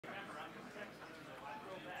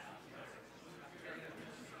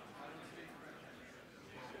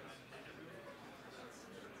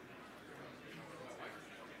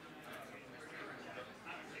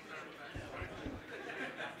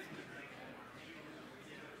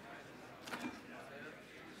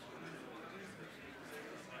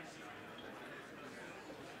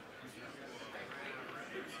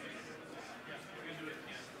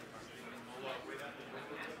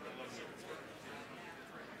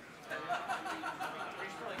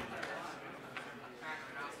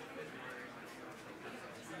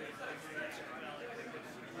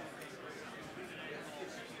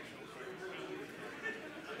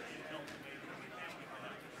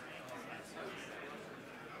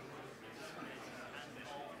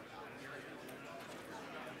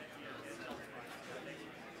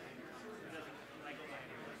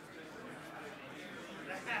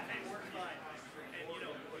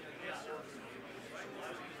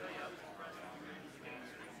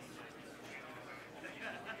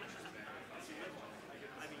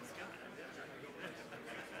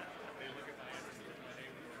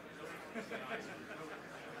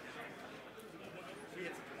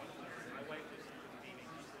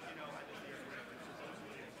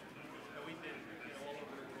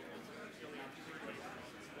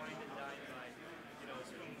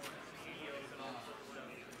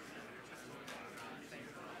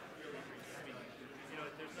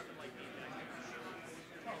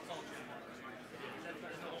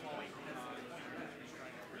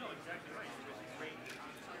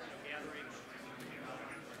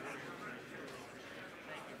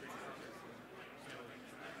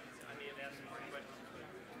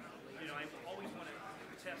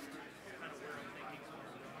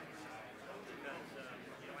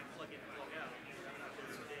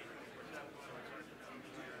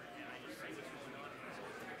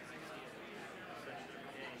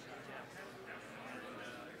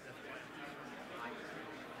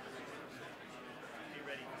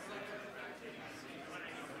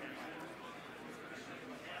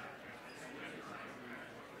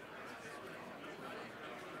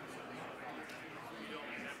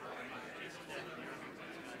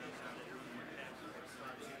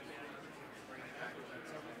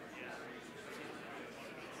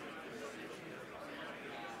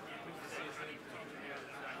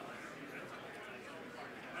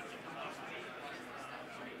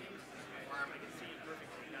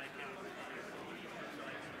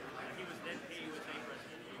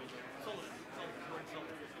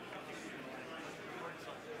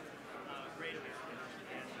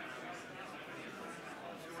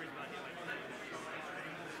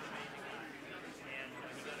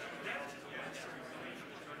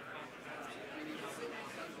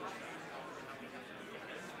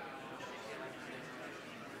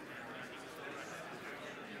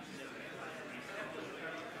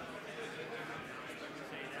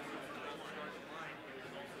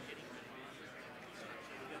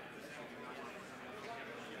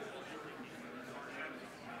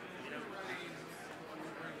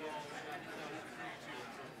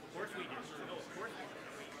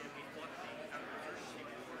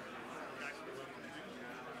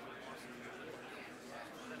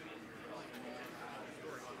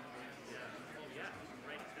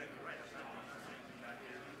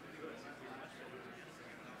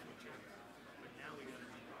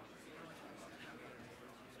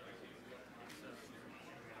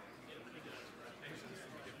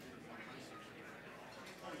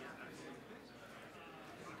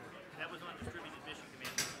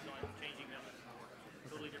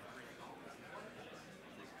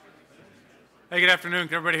Hey, good afternoon.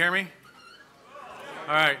 Can everybody hear me?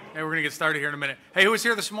 All right. Hey, we're going to get started here in a minute. Hey, who was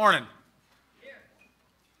here this morning?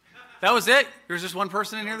 That was it? There's just one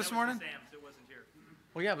person in here this morning? Sam's. It wasn't here.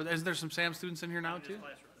 Well, yeah, but isn't there some Sam students in here now, too?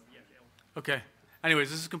 Okay. Anyways,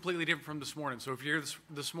 this is completely different from this morning. So if you're here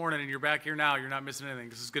this morning and you're back here now, you're not missing anything.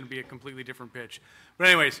 This is going to be a completely different pitch. But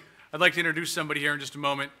anyways, I'd like to introduce somebody here in just a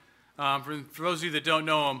moment. For those of you that don't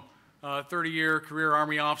know him, 30-year career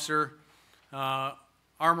Army officer,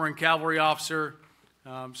 armor and cavalry officer,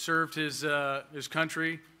 served his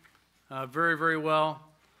country very, very well.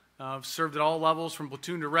 Served at all levels from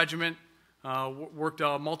platoon to regiment. Worked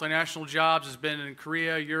multinational jobs, has been in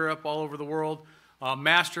Korea, Europe, all over the world.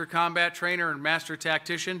 Master combat trainer and master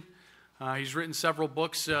tactician. He's written several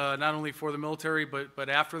books, not only for the military, but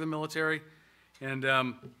after the military. And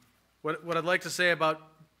what I'd like to say about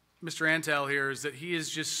Mr. Antal here is that he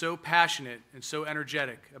is just so passionate and so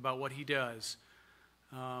energetic about what he does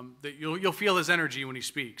that you'll feel his energy when he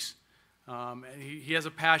speaks. And he has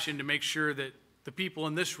a passion to make sure that the people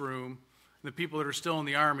in this room, the people that are still in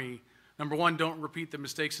the Army, number one, don't repeat the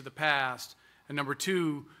mistakes of the past, and number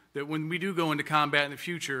two, that when we do go into combat in the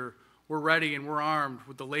future, we're ready and we're armed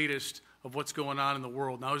with the latest of what's going on in the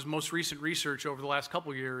world. Now, his most recent research over the last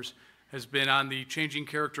couple of years has been on the changing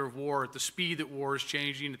character of war, at the speed that war is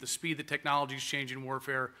changing, at the speed that technology is changing in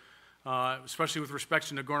warfare, especially with respect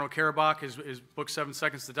to Nagorno-Karabakh, his book, 7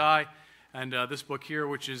 Seconds to Die, and this book here,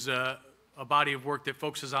 which is a body of work that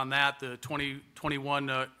focuses on that, the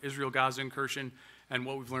 2021 Israel-Gaza incursion, and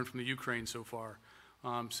what we've learned from the Ukraine so far.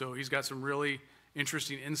 So he's got some really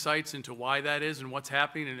interesting insights into why that is and what's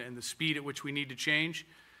happening and the speed at which we need to change.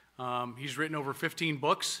 He's written over 15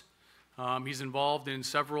 books. He's involved in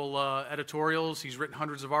several editorials. He's written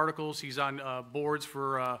hundreds of articles. He's on boards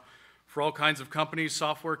for all kinds of companies,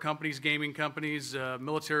 software companies, gaming companies,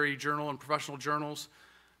 military journal and professional journals.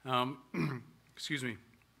 Excuse me.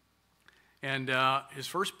 And his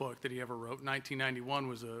first book that he ever wrote in 1991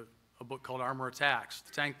 was a book called Armor Attacks,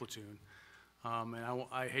 the Tank Platoon. And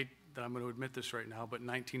I hate that I'm going to admit this right now, but in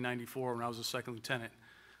 1994, when I was a second lieutenant,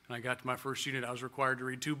 and I got to my first unit, I was required to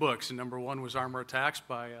read 2 books. And number one was Armor Attacks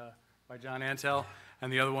by John Antal,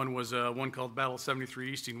 and the other one was one called Battle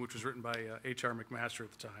 73 Easting, which was written by H.R. McMaster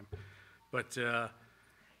at the time. But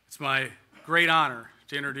it's my great honor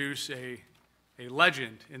to introduce a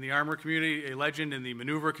legend in the armor community, a legend in the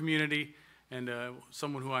maneuver community, and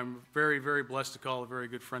someone who I'm very, very blessed to call a very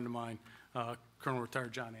good friend of mine, Colonel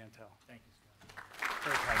Retired John Antal. Thank you, Scott.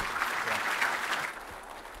 Very kind of you.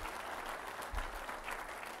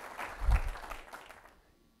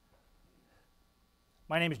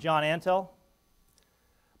 My name is John Antal.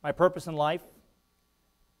 My purpose in life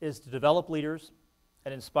is to develop leaders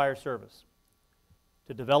and inspire service.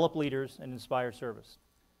 To develop leaders and inspire service.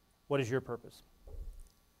 What is your purpose?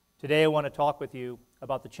 Today I want to talk with you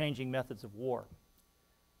about the changing methods of war.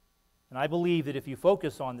 And I believe that if you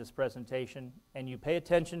focus on this presentation and you pay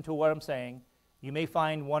attention to what I'm saying, you may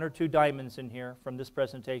find 1 or 2 diamonds in here from this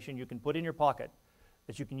presentation you can put in your pocket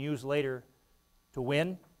that you can use later to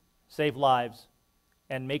win, save lives,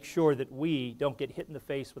 and make sure that we don't get hit in the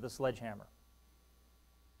face with a sledgehammer.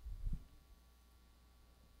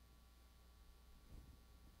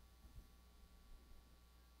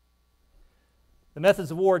 The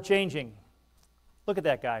methods of war are changing. Look at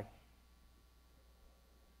that guy.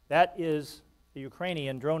 That is the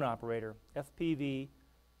Ukrainian drone operator, FPV,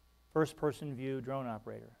 first-person view drone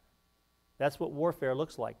operator. That's what warfare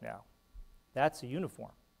looks like now. That's a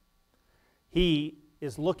uniform. He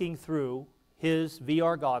is looking through his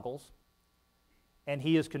VR goggles, and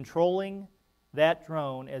he is controlling that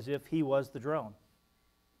drone as if he was the drone.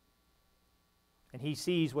 And he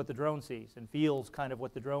sees what the drone sees and feels kind of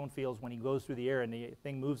what the drone feels when he goes through the air and the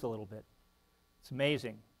thing moves a little bit. It's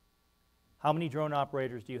amazing. How many drone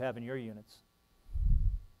operators do you have in your units?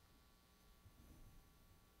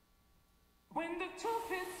 When the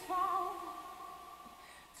truth is found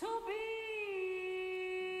to be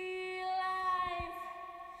life,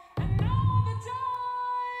 and know the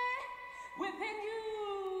joy within you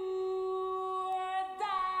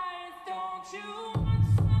dies, don't you?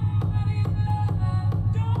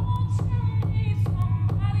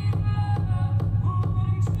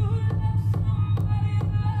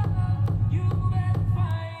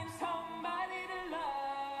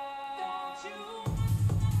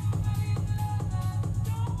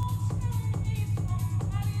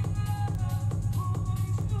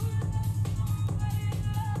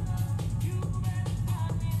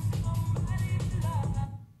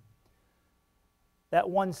 That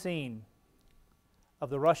one scene of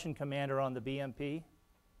the Russian commander on the BMP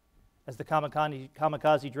as the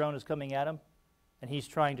kamikaze drone is coming at him, and he's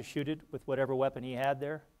trying to shoot it with whatever weapon he had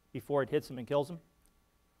there before it hits him and kills him.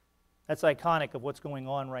 That's iconic of what's going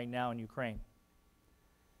on right now in Ukraine.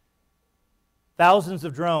 Thousands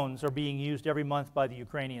of drones are being used every month by the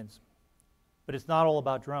Ukrainians. But it's not all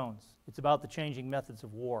about drones. It's about the changing methods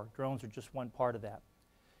of war. Drones are just one part of that.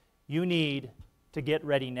 You need to get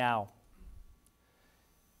ready now.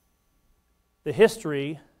 The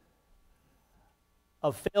history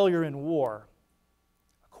of failure in war,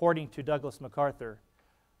 according to Douglas MacArthur,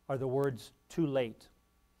 are the words too late,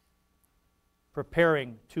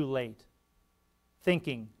 preparing too late,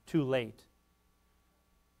 thinking too late,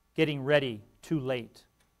 getting ready too late.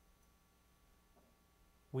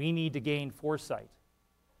 We need to gain foresight.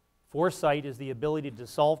 Foresight is the ability to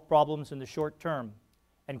solve problems in the short term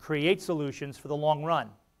and create solutions for the long run.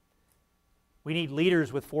 We need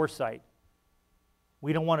leaders with foresight.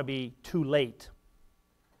 We don't want to be too late.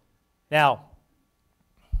 Now,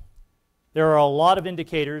 there are a lot of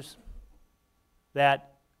indicators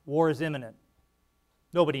that war is imminent.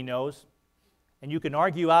 Nobody knows, and you can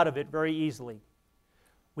argue out of it very easily.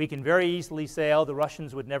 We can very easily say, oh, the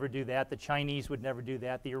Russians would never do that, the Chinese would never do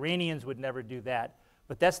that, the Iranians would never do that,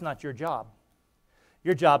 but that's not your job.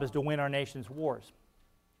 Your job is to win our nation's wars.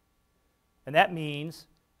 And that means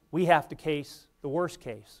we have to case the worst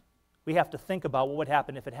case. We have to think about what would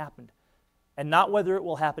happen if it happened, and not whether it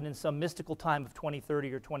will happen in some mystical time of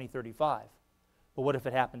 2030 or 2035, but what if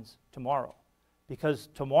it happens tomorrow? Because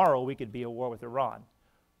tomorrow we could be at war with Iran,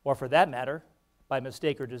 or for that matter, by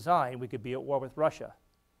mistake or design, we could be at war with Russia.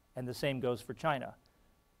 And the same goes for China.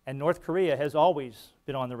 And North Korea has always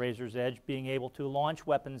been on the razor's edge, being able to launch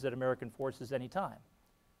weapons at American forces anytime.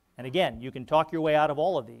 And again, you can talk your way out of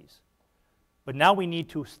all of these. But now we need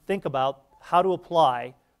to think about how to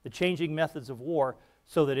apply the changing methods of war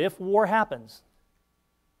so that if war happens,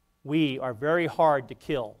 we are very hard to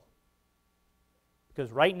kill.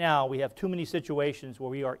 Because right now we have too many situations where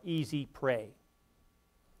we are easy prey.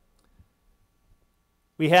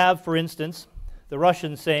 We have, for instance, the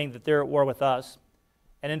Russians saying that they're at war with us.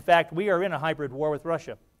 And in fact, we are in a hybrid war with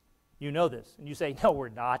Russia. You know this. And you say, no, we're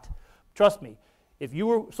not. Trust me, if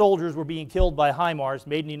your soldiers were being killed by HIMARS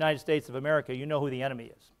made in the United States of America, you know who the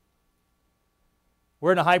enemy is.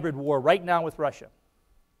 We're in a hybrid war right now with Russia.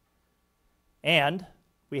 And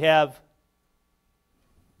we have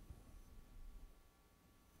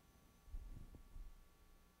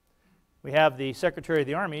the Secretary of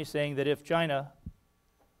the Army saying that if China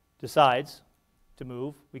decides to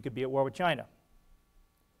move, we could be at war with China.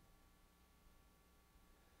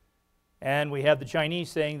 And we have the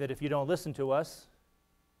Chinese saying that if you don't listen to us,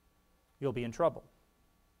 you'll be in trouble.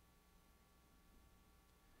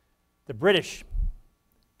 The British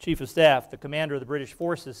Chief of Staff, the commander of the British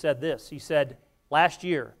forces, said this. He said, last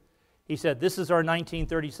year, he said, this is our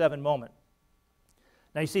 1937 moment.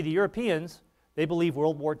 Now you see, the Europeans, they believe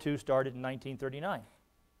World War II started in 1939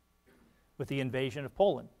 with the invasion of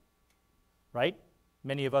Poland, right?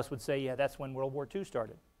 Many of us would say, yeah, that's when World War II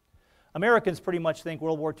started. Americans pretty much think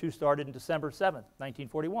World War II started on December 7th,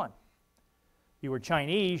 1941. If you were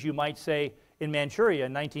Chinese, you might say in Manchuria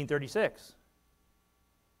in 1936.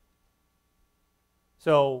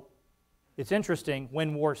 So it's interesting,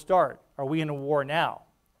 when wars start, are we in a war now?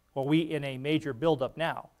 Are we in a major buildup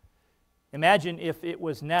now? Imagine if it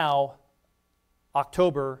was now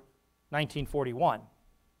October 1941.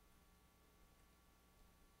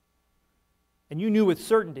 And you knew with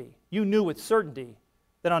certainty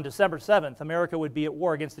that on December 7th, America would be at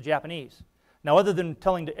war against the Japanese. Now, other than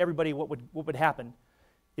telling to everybody what would happen,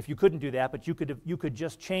 if you couldn't do that, but you could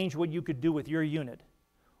just change what you could do with your unit,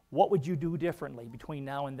 what would you do differently between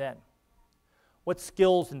now and then? What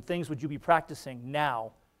skills and things would you be practicing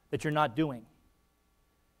now that you're not doing?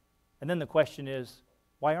 And then the question is,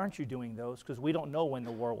 why aren't you doing those? Because we don't know when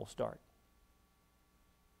the war will start.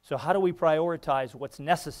 So how do we prioritize what's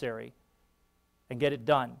necessary and get it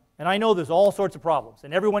done? And I know there's all sorts of problems,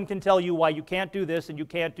 and everyone can tell you why you can't do this and you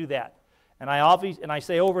can't do that. And I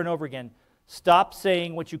say over and over again, stop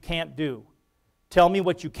saying what you can't do. Tell me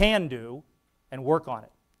what you can do and work on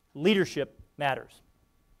it. Leadership matters.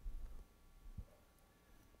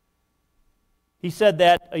 He said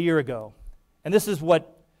that a year ago. And this is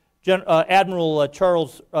what Admiral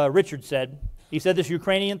Charles Richard said. He said, this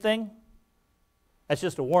Ukrainian thing, that's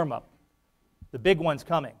just a warm-up. The big one's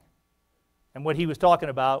coming. And what he was talking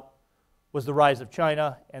about was the rise of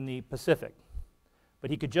China and the Pacific. But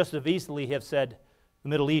he could just as easily have said the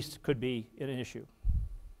Middle East could be an issue.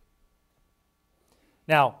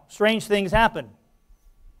 Now, strange things happen.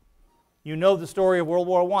 You know the story of World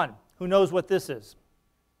War I. Who knows what this is?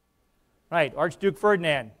 Right, Archduke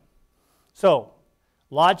Ferdinand. So,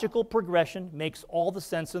 Logical progression makes all the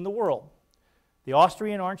sense in the world. The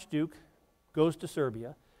Austrian Archduke goes to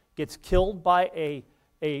Serbia, gets killed by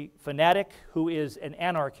a fanatic who is an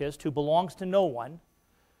anarchist who belongs to no one.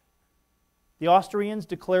 The Austrians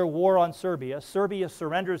declare war on Serbia. Serbia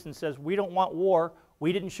surrenders and says, we don't want war.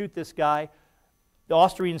 We didn't shoot this guy. The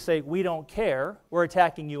Austrians say, we don't care. We're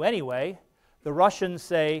attacking you anyway. The Russians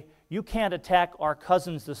say, you can't attack our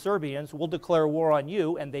cousins, the Serbians. We'll declare war on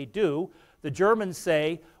you, and they do. The Germans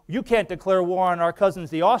say, you can't declare war on our cousins,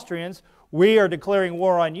 the Austrians. We are declaring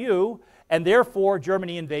war on you, and therefore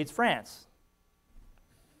Germany invades France.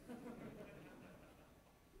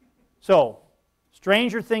 So,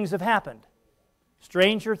 stranger things have happened.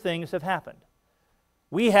 Stranger things have happened.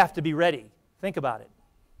 We have to be ready. Think about it.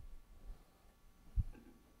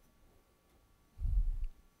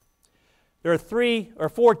 There are 3 or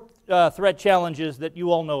 4 threat challenges that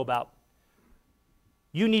you all know about.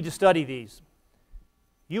 You need to study these.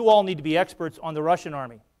 You all need to be experts on the Russian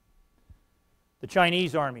army, the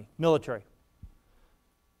Chinese army, military,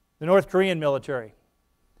 the North Korean military,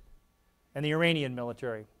 and the Iranian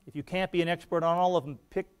military. If you can't be an expert on all of them,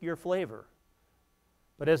 pick your flavor.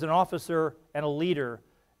 But as an officer and a leader,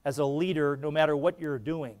 no matter what you're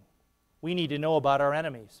doing, we need to know about our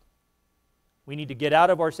enemies. We need to get out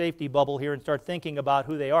of our safety bubble here and start thinking about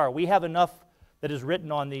who they are. We have enough that is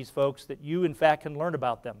written on these folks that you, in fact, can learn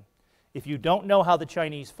about them. If you don't know how the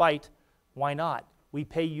Chinese fight, why not? We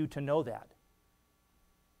pay you to know that.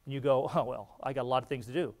 And you go, oh, well, I got a lot of things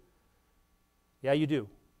to do. Yeah, you do.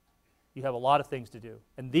 You have a lot of things to do.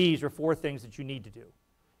 And these are 4 things that you need to do.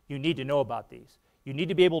 You need to know about these. You need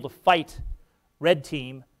to be able to fight Red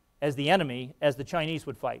Team as the enemy, as the Chinese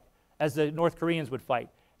would fight, as the North Koreans would fight,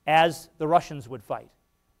 as the Russians would fight.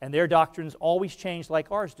 And their doctrines always change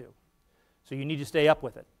like ours do. So you need to stay up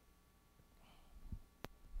with it.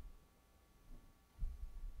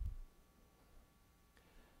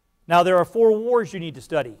 Now, there are 4 wars you need to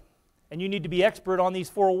study. And you need to be expert on these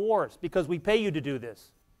 4 wars because we pay you to do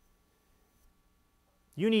this.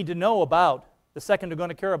 You need to know about the Second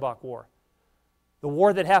Nagorno-Karabakh War, the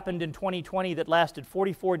war that happened in 2020 that lasted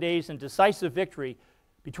 44 days in decisive victory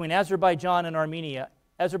between Azerbaijan and Armenia.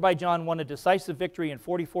 Azerbaijan won a decisive victory in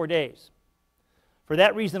 44 days. For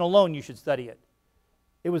that reason alone, you should study it.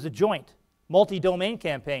 It was a joint, multi-domain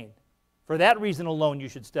campaign. For that reason alone, you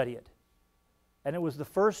should study it. And it was the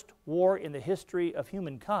first war in the history of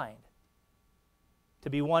humankind to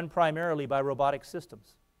be won primarily by robotic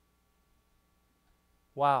systems.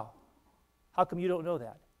 Wow. How come you don't know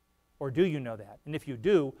that? Or do you know that? And if you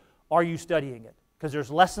do, are you studying it? Because there's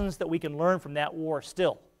lessons that we can learn from that war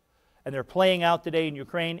still. And they're playing out today in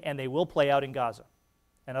Ukraine, and they will play out in Gaza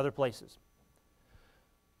and other places.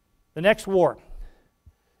 The next war,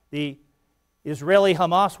 the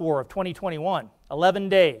Israeli-Hamas war of 2021, 11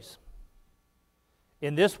 days.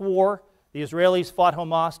 In this war, the Israelis fought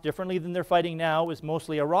Hamas differently than they're fighting now. It was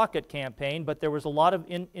mostly a rocket campaign, but there was a lot of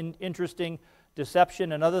interesting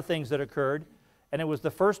deception and other things that occurred. And it was the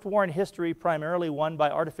first war in history primarily won by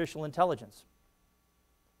artificial intelligence.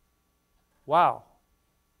 Wow.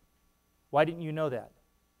 Why didn't you know that?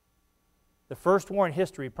 The first war in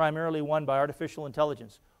history primarily won by artificial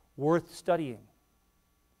intelligence. Worth studying.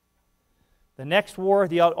 The next war,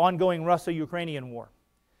 the ongoing Russo-Ukrainian war.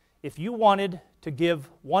 If you wanted to give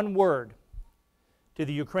one word to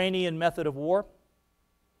the Ukrainian method of war,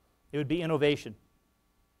 it would be innovation.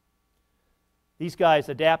 These guys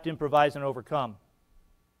adapt, improvise, and overcome.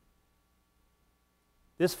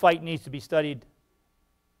 This fight needs to be studied,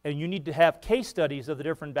 and you need to have case studies of the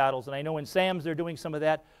different battles. And I know in SAMS they're doing some of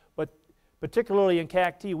that, but particularly in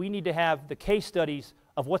CAC-T, we need to have the case studies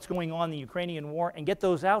of what's going on in the Ukrainian war and get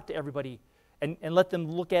those out to everybody and let them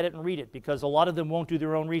look at it and read it, because a lot of them won't do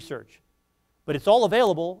their own research. But it's all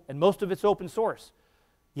available, and most of it's open source.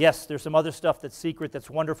 Yes, there's some other stuff that's secret that's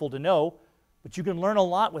wonderful to know, but you can learn a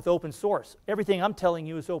lot with open source. Everything I'm telling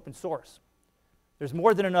you is open source. There's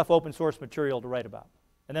more than enough open source material to write about.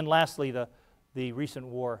 And then lastly, the recent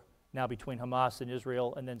war now between Hamas and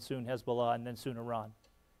Israel, and then soon Hezbollah, and then soon Iran.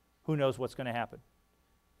 Who knows what's going to happen?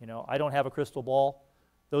 You know, I don't have a crystal ball.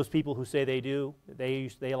 Those people who say they do, they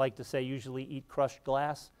like to say usually eat crushed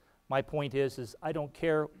glass. My point is I don't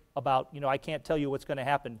care about, I can't tell you what's going to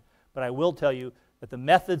happen, but I will tell you that the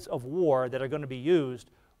methods of war that are going to be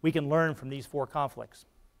used, we can learn from these 4 conflicts.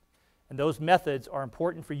 And those methods are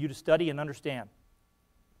important for you to study and understand.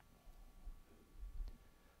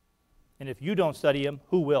 And if you don't study them,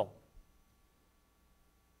 who will?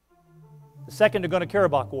 The Second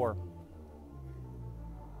Nagorno-Karabakh War.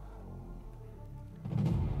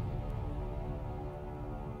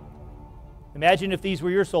 Imagine if these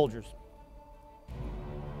were your soldiers.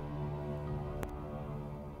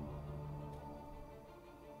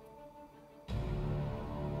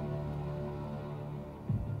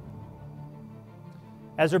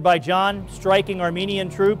 Azerbaijan striking Armenian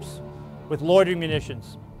troops with loitering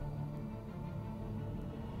munitions.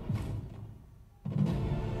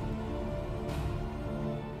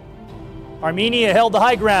 Armenia held the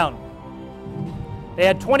high ground. They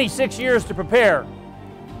had 26 years to prepare.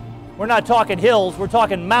 We're not talking hills, we're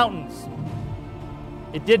talking mountains.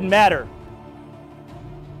 It didn't matter.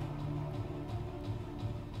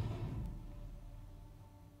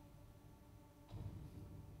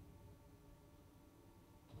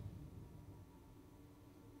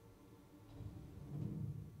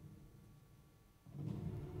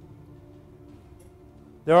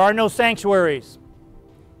 There are no sanctuaries.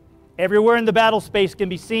 Everywhere in the battle space can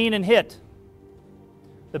be seen and hit.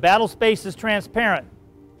 The battle space is transparent.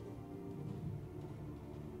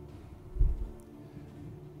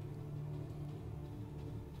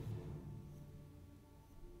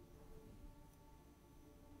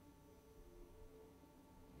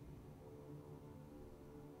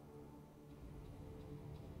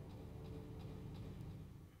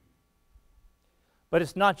 But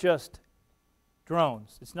it's not just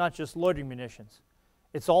drones. It's not just loitering munitions.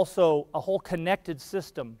 It's also a whole connected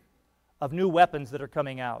system of new weapons that are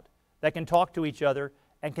coming out that can talk to each other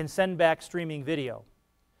and can send back streaming video,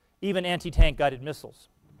 even anti-tank guided missiles.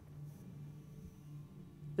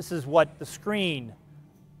 This is what the screen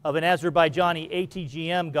of an Azerbaijani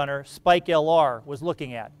ATGM gunner, Spike LR, was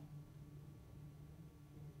looking at.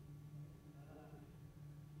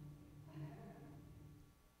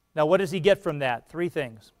 Now, what does he get from that? Three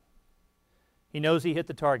things. He knows he hit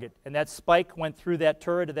the target, and that spike went through that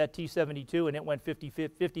turret of that T-72, and it went 50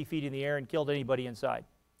 feet in the air and killed anybody inside.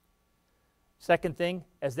 Second thing,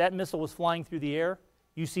 as that missile was flying through the air,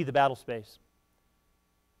 you see the battle space.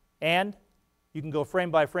 And you can go frame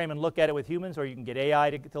by frame and look at it with humans, or you can get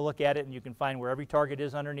AI to look at it, and you can find where every target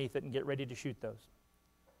is underneath it and get ready to shoot those.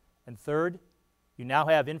 And third, you now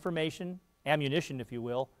have information, ammunition, if you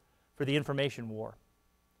will, for the information war.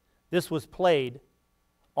 This was played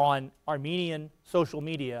on Armenian social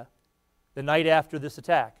media the night after this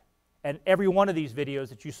attack. And every one of these videos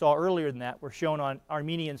that you saw earlier than that were shown on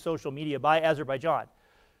Armenian social media by Azerbaijan.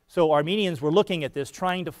 So Armenians were looking at this,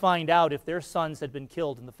 trying to find out if their sons had been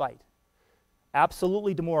killed in the fight.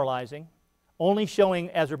 Absolutely demoralizing, only showing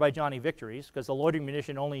Azerbaijani victories, because the loitering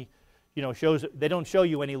munition only, shows, they don't show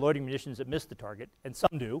you any loitering munitions that missed the target, and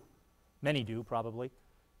some do, many do probably.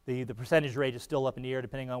 The percentage rate is still up in the air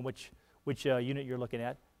depending on which unit you're looking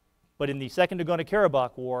at. But in the Second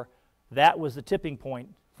Nagorno-Karabakh War, that was the tipping point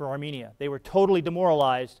for Armenia. They were totally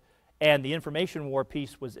demoralized, and the information war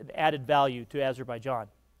piece was an added value to Azerbaijan.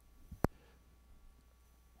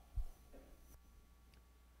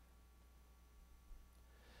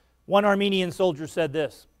 One Armenian soldier said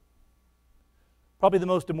this, probably the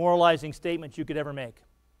most demoralizing statement you could ever make.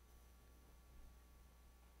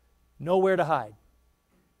 Nowhere to hide,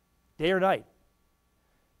 day or night.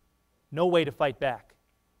 No way to fight back.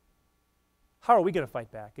 How are we going to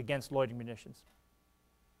fight back against loitering munitions?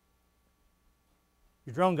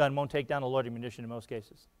 Your drone gun won't take down a loitering munition in most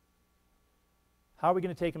cases. How are we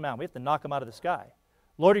going to take them out? We have to knock them out of the sky.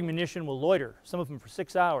 Loitering munition will loiter, some of them for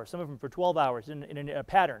 6 hours, some of them for 12 hours in a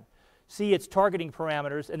pattern. See its targeting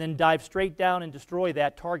parameters and then dive straight down and destroy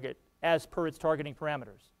that target as per its targeting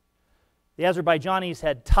parameters. The Azerbaijanis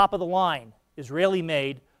had top-of-the-line,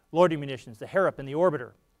 Israeli-made loitering munitions, the Harop and the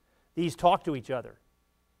Orbiter. These talk to each other.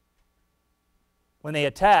 When they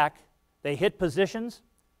attack, they hit positions,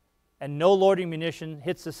 and no loitering munition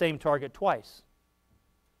hits the same target twice.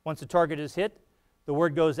 Once a target is hit, the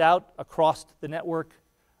word goes out across the network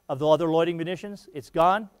of the other loitering munitions. It's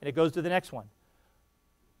gone, and it goes to the next one.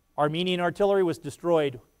 Armenian artillery was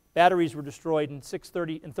destroyed. Batteries were destroyed in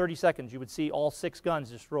 30 seconds. You would see all 6 guns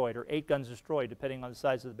destroyed, or 8 guns destroyed, depending on the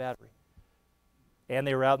size of the battery. And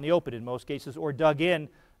they were out in the open in most cases, or dug in,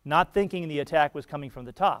 not thinking the attack was coming from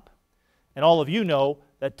the top. And all of you know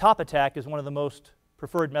that top attack is one of the most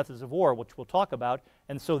preferred methods of war, which we'll talk about,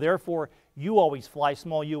 and so therefore you always fly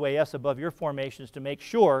small UAS above your formations to make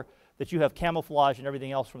sure that you have camouflage and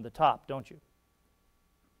everything else from the top, don't you?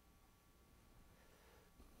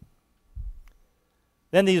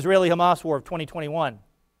 Then the Israeli-Hamas war of 2021.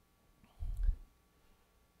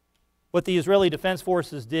 What the Israeli Defense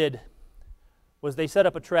Forces did was they set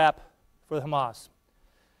up a trap for the Hamas.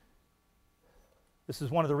 This is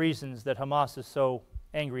one of the reasons that Hamas is so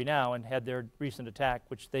angry now and had their recent attack,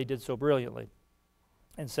 which they did so brilliantly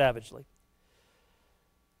and savagely.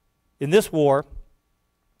 In this war,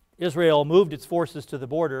 Israel moved its forces to the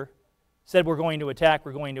border, said we're going to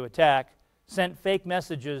attack, sent fake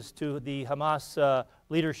messages to the Hamas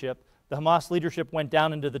leadership. The Hamas leadership went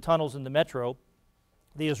down into the tunnels in the metro.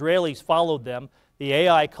 The Israelis followed them. The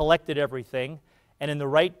AI collected everything, and in the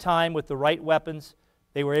right time with the right weapons,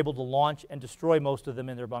 they were able to launch and destroy most of them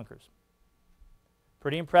in their bunkers.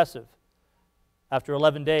 Pretty impressive. After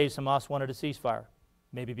 11 days, Hamas wanted a ceasefire.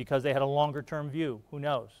 Maybe because they had a longer-term view. Who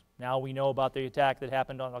knows? Now we know about the attack that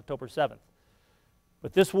happened on October 7th.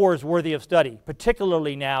 But this war is worthy of study,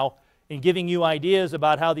 particularly now in giving you ideas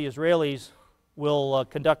about how the Israelis will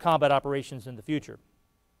conduct combat operations in the future.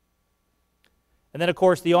 And then, of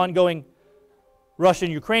course, the ongoing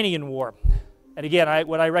Russian-Ukrainian war. And again,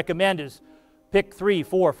 what I recommend is pick 3,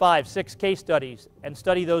 4, 5, 6 case studies and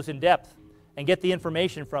study those in depth and get the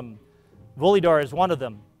information from them. Volodar is one of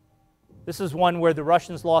them. This is one where the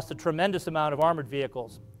Russians lost a tremendous amount of armored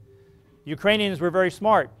vehicles. The Ukrainians were very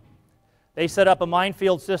smart. They set up a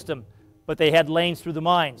minefield system, but they had lanes through the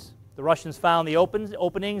mines. The Russians found the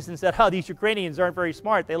openings and said, oh, these Ukrainians aren't very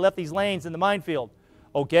smart. They left these lanes in the minefield.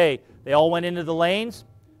 Okay, they all went into the lanes,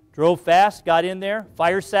 drove fast, got in there,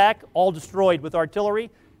 fire sack, all destroyed with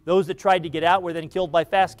artillery. Those that tried to get out were then killed by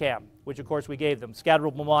fast cam, which of course we gave them,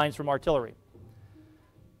 scatterable mines from artillery.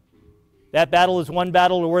 That battle is one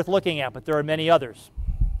battle worth looking at, but there are many others.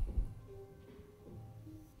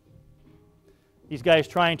 These guys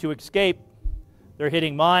trying to escape, they're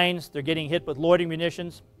hitting mines, they're getting hit with loitering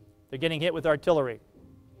munitions, they're getting hit with artillery.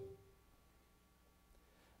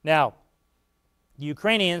 Now, the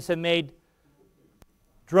Ukrainians have made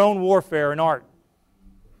drone warfare an art.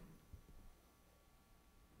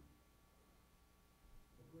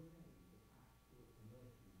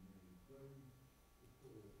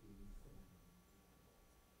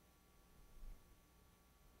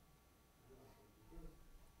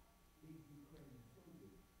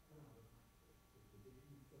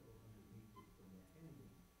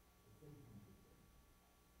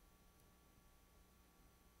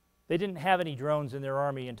 They didn't have any drones in their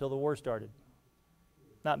army until the war started.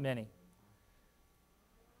 Not many.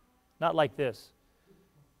 Not like this.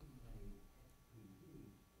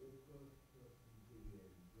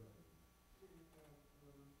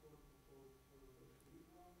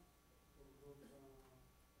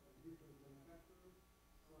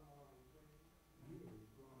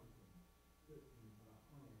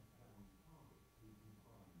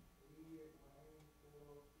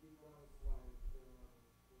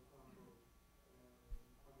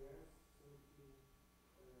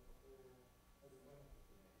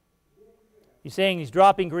 He's saying he's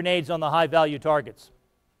dropping grenades on the high-value targets.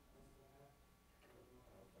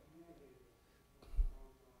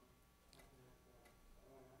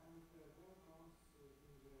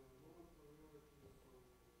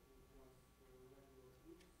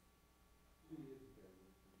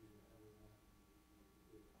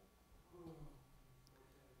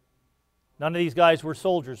 None of these guys were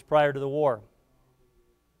soldiers prior to the war.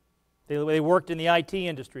 They worked in the IT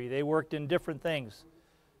industry. They worked in different things.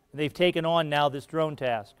 They've taken on now this drone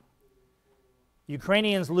task.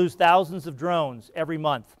 Ukrainians lose thousands of drones every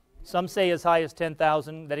month. Some say as high as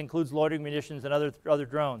 10,000. That includes loitering munitions and other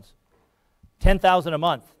drones. 10,000 a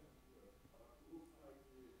month.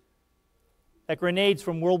 Like grenades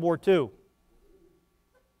from World War II.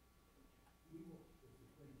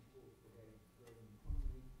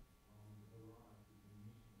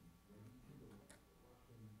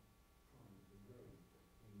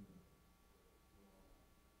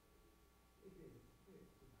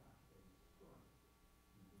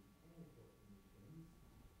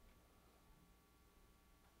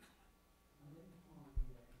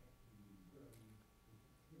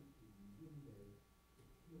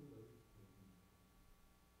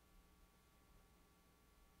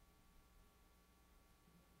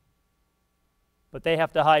 But they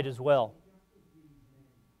have to hide as well.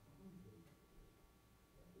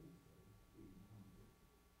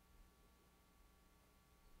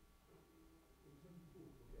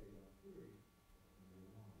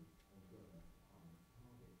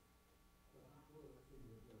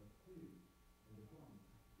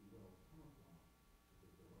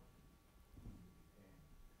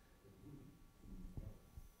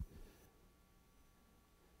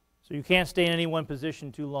 So you can't stay in any one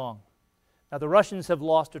position too long. Now, the Russians have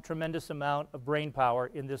lost a tremendous amount of brain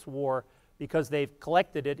power in this war because they've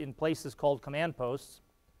collected it in places called command posts.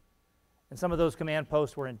 And some of those command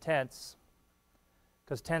posts were in tents,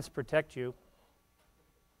 because tents protect you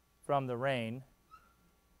from the rain,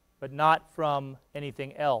 but not from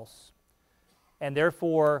anything else. And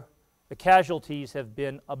therefore, the casualties have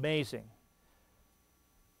been amazing.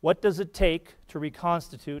 What does it take to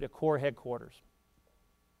reconstitute a Corps headquarters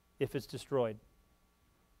if it's destroyed?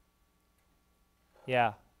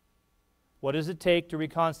 Yeah. What does it take to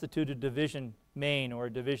reconstitute a division main or a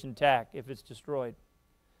division TAC if it's destroyed?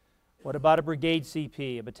 What about a brigade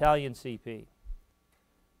CP, a battalion CP?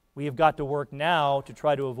 We have got to work now to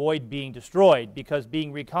try to avoid being destroyed, because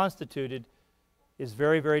being reconstituted is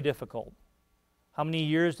very, very difficult. How many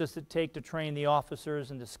years does it take to train the officers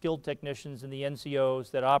and the skilled technicians and the NCOs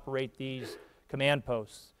that operate these command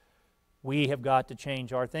posts? We have got to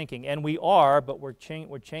change our thinking, and we are, but we're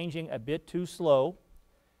changing a bit too slow,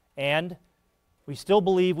 and we still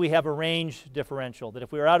believe we have a range differential, that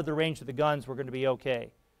if we are out of the range of the guns, we're going to be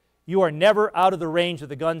okay. You are never out of the range of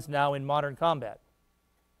the guns now in modern combat.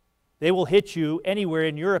 They will hit you anywhere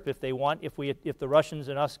in Europe if they want, if the Russians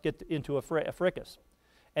and us get into a fracas.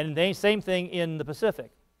 And the same thing in the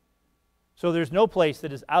Pacific. So there's no place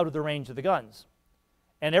that is out of the range of the guns.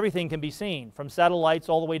 And everything can be seen, from satellites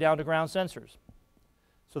all the way down to ground sensors.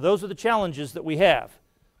 So those are the challenges that we have.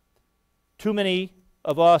 Too many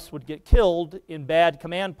of us would get killed in bad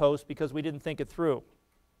command posts because we didn't think it through.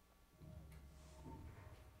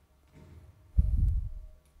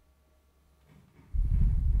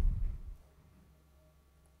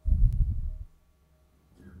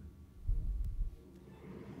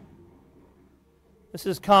 This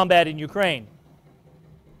is combat in Ukraine.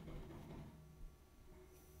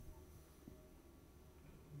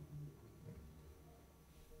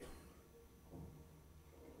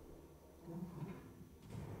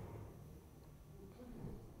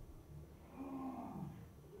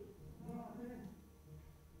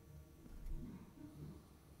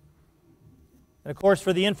 And of course,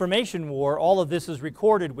 for the information war, all of this is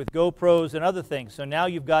recorded with GoPros and other things. So now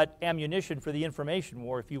you've got ammunition for the information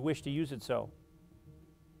war if you wish to use it so.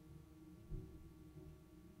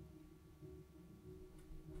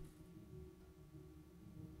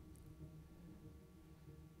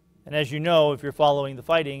 And as you know, if you're following the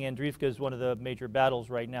fighting, Andriivka is one of the major battles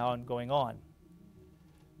right now and going on.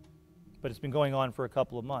 But it's been going on for a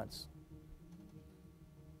couple of months.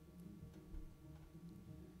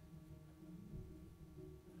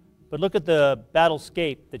 But look at the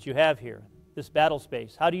battlescape that you have here, this battle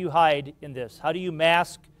space. How do you hide in this? How do you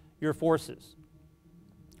mask your forces?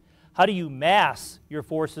 How do you mass your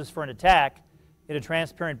forces for an attack in a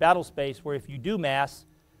transparent battle space where if you do mass,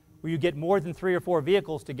 where you get more than 3 or 4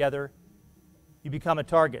 vehicles together, you become a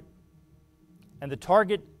target. And the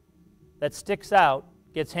target that sticks out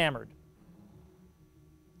gets hammered.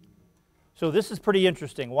 So this is pretty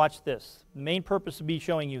interesting. Watch this. The main purpose of me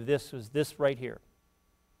showing you this is this right here.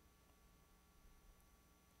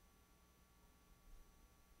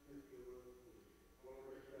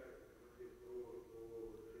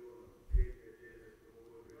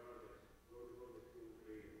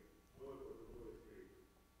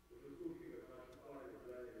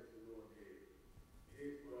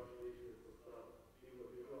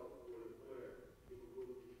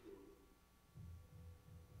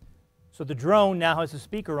 So the drone now has a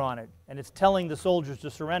speaker on it, and it's telling the soldiers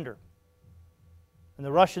to surrender. And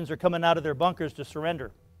the Russians are coming out of their bunkers to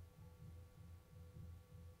surrender.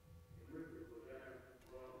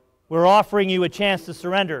 We're offering you a chance to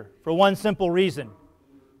surrender for one simple reason.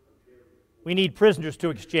 We need prisoners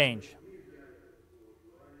to exchange.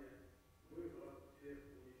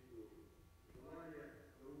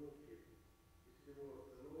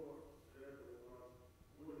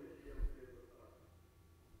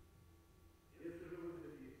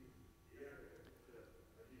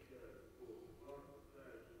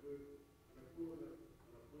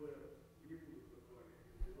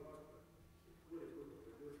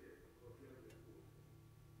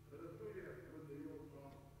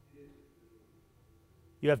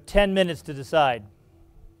 You have 10 minutes to decide.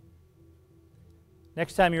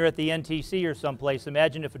 Next time you're at the NTC or someplace,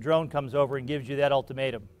 imagine if a drone comes over and gives you that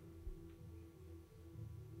ultimatum.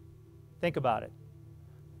 Think about it.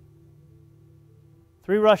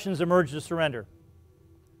 3 Russians emerge to surrender.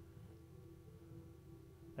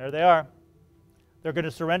 There they are. They're going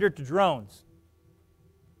to surrender to drones.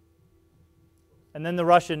 And then the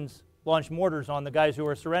Russians launch mortars on the guys who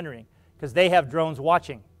are surrendering because they have drones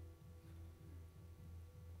watching,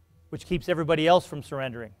 which keeps everybody else from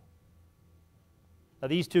surrendering. Now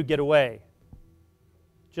these two get away.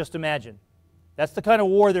 Just imagine. That's the kind of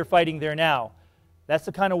war they're fighting there now. That's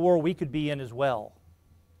the kind of war we could be in as well.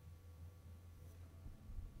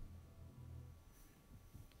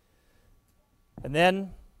 And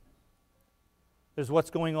then there's what's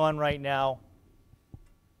going on right now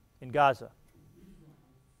in Gaza.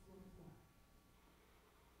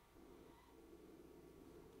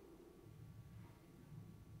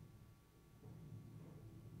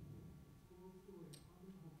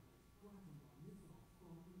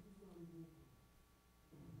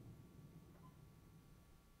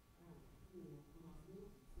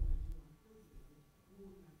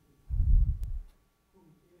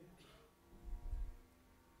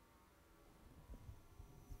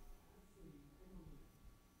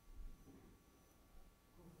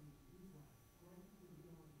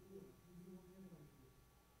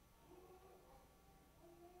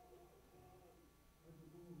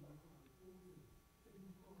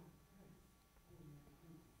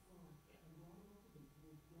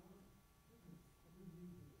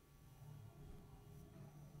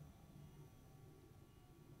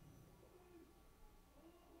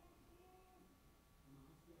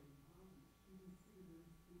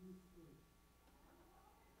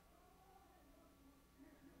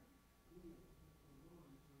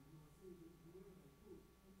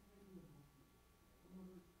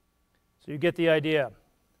 So you get the idea.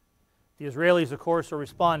 The Israelis, of course, are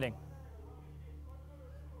responding.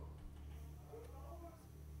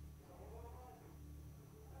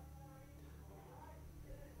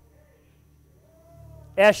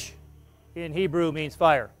 Esh in Hebrew means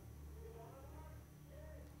fire.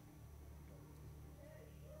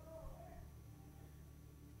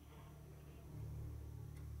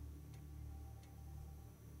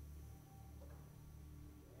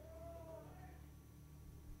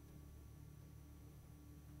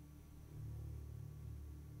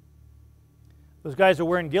 Those guys are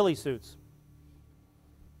wearing ghillie suits.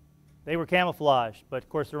 They were camouflaged, but of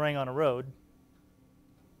course they're running on a road.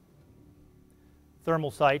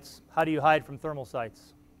 Thermal sights. How do you hide from thermal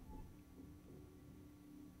sights?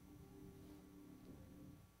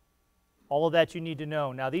 All of that you need to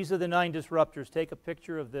know. Now these are the 9 disruptors. Take a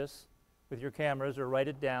picture of this with your cameras or write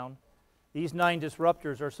it down. These 9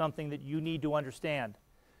 disruptors are something that you need to understand.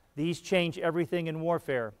 These change everything in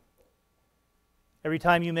warfare. Every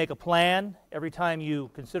time you make a plan, every time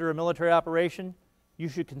you consider a military operation, you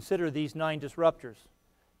should consider these 9 disruptors.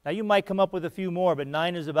 Now you might come up with a few more, but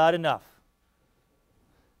 9 is about enough.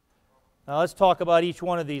 Now let's talk about each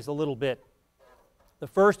one of these a little bit. The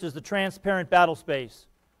first is the transparent battlespace.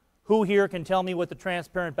 Who here can tell me what the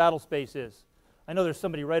transparent battlespace is? I know there's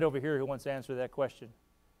somebody right over here who wants to answer that question.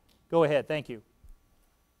 Go ahead, thank you.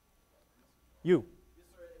 You.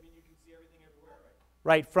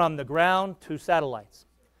 Right, from the ground to satellites.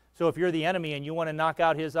 So if you're the enemy and you want to knock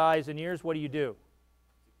out his eyes and ears, what do?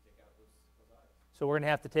 So we're going to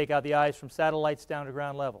have to take out the eyes from satellites down to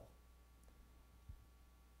ground level.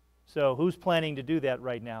 So who's planning to do that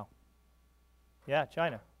right now? Yeah,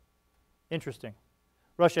 China. Interesting.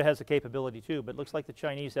 Russia has a capability too, but it looks like the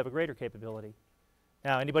Chinese have a greater capability.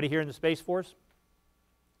 Now, anybody here in the Space Force?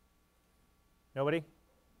 Nobody?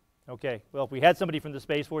 Okay, well, if we had somebody from the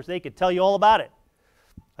Space Force, they could tell you all about it.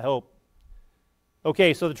 I hope.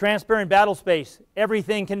 Okay, so the transparent battlespace,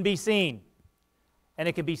 everything can be seen. And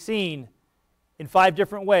it can be seen in 5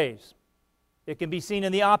 different ways. It can be seen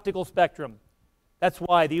in the optical spectrum. That's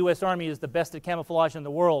why the U.S. Army is the best at camouflage in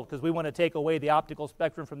the world, because we want to take away the optical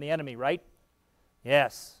spectrum from the enemy, right?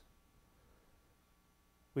 Yes.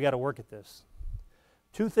 We got to work at this.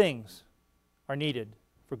 2 things are needed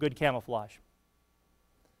for good camouflage: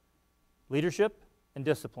 leadership and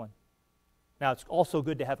discipline. Now, it's also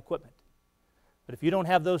good to have equipment. But if you don't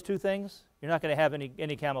have those 2 things, you're not going to have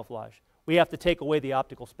any camouflage. We have to take away the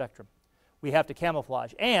optical spectrum. We have to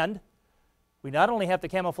camouflage. And we not only have to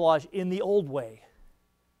camouflage in the old way,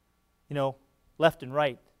 you know, left and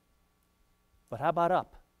right, but how about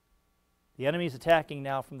up? The enemy's attacking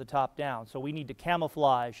now from the top down, so we need to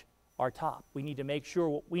camouflage our top. We need to make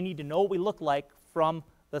sure, we need to know what we look like from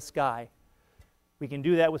the sky. We can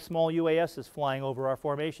do that with small UASs flying over our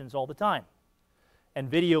formations all the time and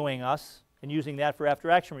videoing us and using that for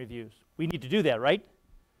after-action reviews. We need to do that, right?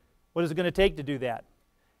 What is it going to take to do that?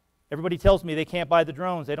 Everybody tells me they can't buy the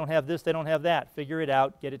drones. They don't have this, they don't have that. Figure it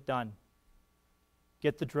out, get it done.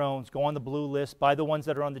 Get the drones, go on the blue list, buy the ones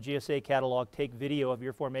that are on the GSA catalog, take video of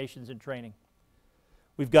your formations and training.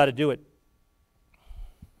 We've got to do it.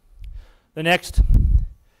 The next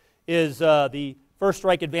is the first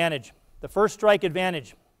strike advantage. The first strike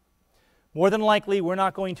advantage. More than likely, we're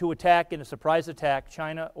not going to attack in a surprise attack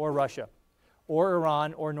China or Russia or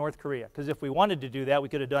Iran or North Korea, because if we wanted to do that, we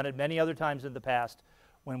could have done it many other times in the past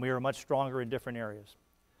when we were much stronger in different areas.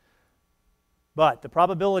 But the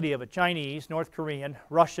probability of a Chinese, North Korean,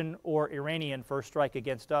 Russian, or Iranian first strike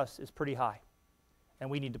against us is pretty high, and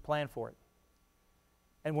we need to plan for it.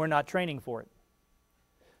 And we're not training for it.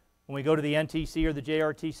 When we go to the NTC or the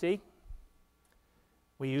JRTC,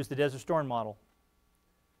 we use the Desert Storm model.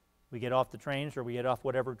 We get off the trains or we get off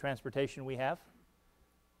whatever transportation we have.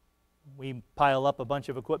 We pile up a bunch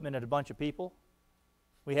of equipment and a bunch of people.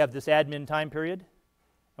 We have this admin time period,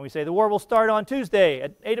 and we say the war will start on Tuesday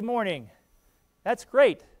at 8 in the morning. That's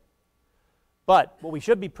great. But what we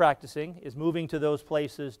should be practicing is moving to those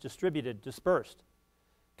places distributed, dispersed,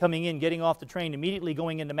 coming in, getting off the train, immediately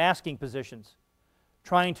going into masking positions,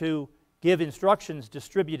 trying to give instructions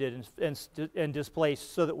distributed and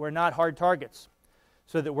displaced so that we're not hard targets,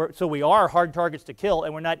 so we are hard targets to kill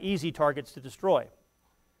and we're not easy targets to destroy.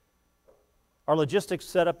 Our logistics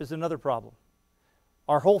setup is another problem.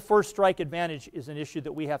 Our whole first strike advantage is an issue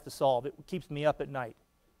that we have to solve. It keeps me up at night.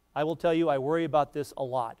 I will tell you, I worry about this a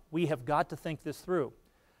lot. We have got to think this through.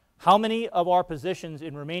 How many of our positions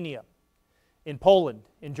in Romania, in Poland,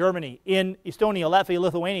 in Germany, in Estonia, Latvia,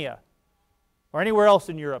 Lithuania, or anywhere else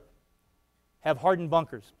in Europe have hardened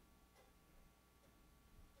bunkers?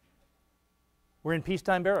 We're in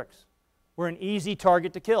peacetime barracks. We're an easy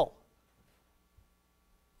target to kill.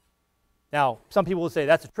 Now, some people will say,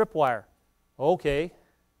 that's a tripwire. Okay.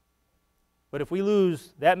 But if we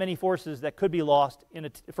lose that many forces that could be lost in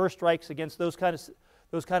first strikes against those kind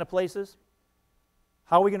of places,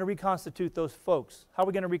 how are we going to reconstitute those folks? How are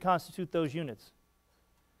we going to reconstitute those units?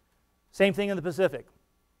 Same thing in the Pacific.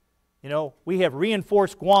 You know, we have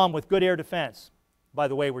reinforced Guam with good air defense. By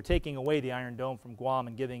the way, we're taking away the Iron Dome from Guam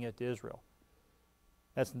and giving it to Israel.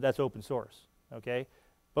 That's open source, okay?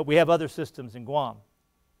 But we have other systems in Guam.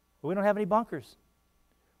 But we don't have any bunkers.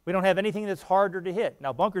 We don't have anything that's harder to hit.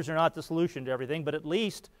 Now, bunkers are not the solution to everything, but at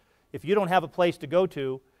least if you don't have a place to go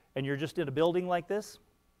to and you're just in a building like this,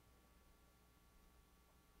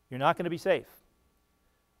 you're not going to be safe.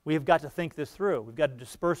 We have got to think this through. We've got to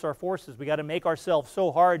disperse our forces. We've got to make ourselves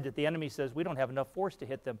so hard that the enemy says we don't have enough force to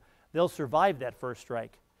hit them. They'll survive that first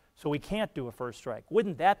strike. So we can't do a first strike.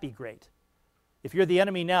 Wouldn't that be great? If you're the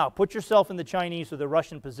enemy now, put yourself in the Chinese or the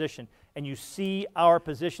Russian position and you see our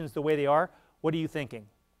positions the way they are, what are you thinking?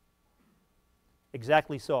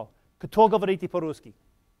 Exactly so. Kto говорите по-русски?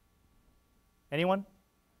 Anyone?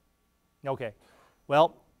 Okay.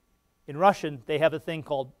 Well, in Russian, they have a thing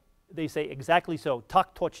called, they say exactly so,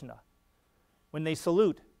 tak tochna. When they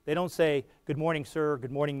salute, they don't say, good morning, sir,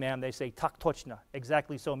 good morning, ma'am. They say, tak tochna,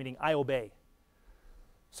 exactly so, meaning I obey.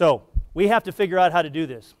 So, we have to figure out how to do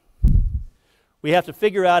this. We have to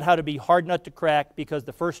figure out how to be hard nut to crack because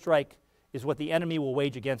the first strike is what the enemy will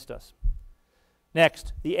wage against us.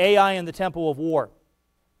 Next, the AI and the tempo of war.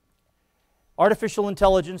 Artificial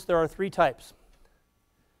intelligence, there are 3 types.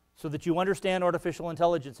 So that you understand artificial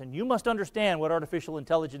intelligence, and you must understand what artificial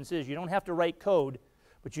intelligence is. You don't have to write code,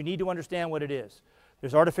 but you need to understand what it is.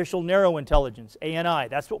 There's artificial narrow intelligence, ANI.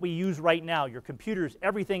 That's what we use right now. Your computers,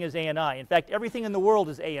 everything is ANI. In fact, everything in the world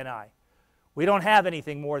is ANI. We don't have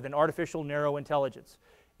anything more than artificial narrow intelligence.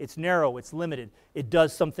 It's narrow, it's limited. It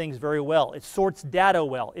does some things very well. It sorts data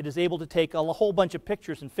well. It is able to take a whole bunch of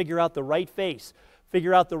pictures and figure out the right face,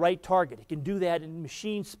 figure out the right target. It can do that in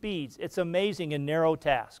machine speeds. It's amazing in narrow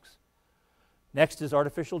tasks. Next is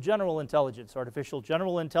artificial general intelligence. Artificial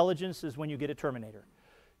general intelligence is when you get a Terminator.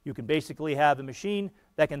 You can basically have a machine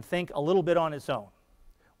that can think a little bit on its own.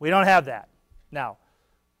 We don't have that. Now,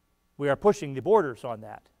 we are pushing the borders on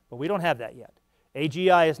that, but we don't have that yet.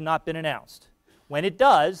 AGI has not been announced. When it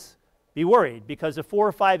does, be worried, because if 4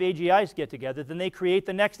 or 5 AGIs get together, then they create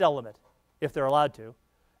the next element, if they're allowed to,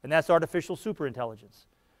 and that's artificial superintelligence.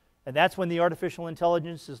 And that's when the artificial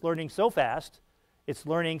intelligence is learning so fast, it's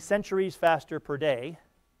learning centuries faster per day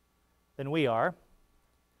than we are.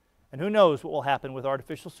 And who knows what will happen with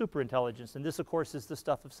artificial superintelligence. And this, of course, is the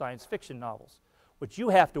stuff of science fiction novels. What you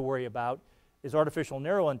have to worry about is artificial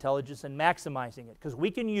narrow intelligence and maximizing it. Because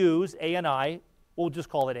we can use ANI, we'll just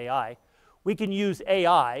call it AI, we can use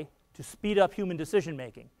AI to speed up human decision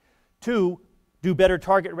making, to do better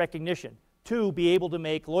target recognition, to be able to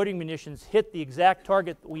make loitering munitions hit the exact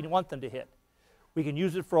target that we want them to hit. We can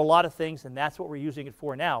use it for a lot of things, and that's what we're using it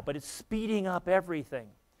for now. But it's speeding up everything.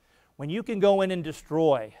 When you can go in and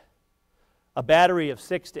destroy a battery of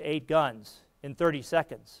 6 to 8 guns in 30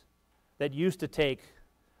 seconds that used to take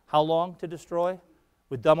how long to destroy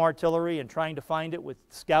with dumb artillery and trying to find it with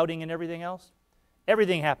scouting and everything else?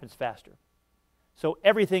 Everything happens faster. So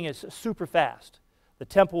everything is super fast. The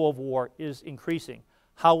tempo of war is increasing.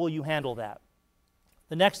 How will you handle that?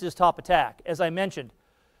 The next is top attack. As I mentioned,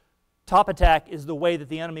 top attack is the way that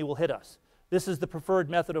the enemy will hit us. This is the preferred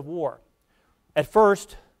method of war. At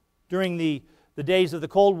first, during the days of the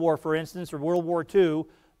Cold War, for instance, or World War II,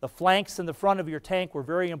 the flanks and the front of your tank were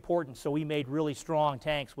very important, so we made really strong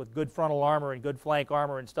tanks with good frontal armor and good flank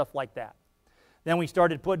armor and stuff like that. Then we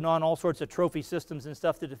started putting on all sorts of trophy systems and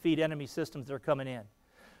stuff to defeat enemy systems that are coming in.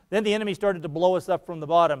 Then the enemy started to blow us up from the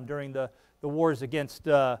bottom during the wars against,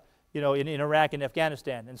 in Iraq and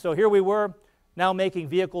Afghanistan. And so here we were, now making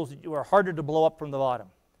vehicles that were harder to blow up from the bottom.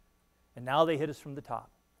 And now they hit us from the top.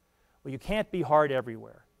 Well, you can't be hard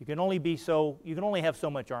everywhere. You can only have so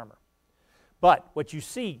much armor. But what you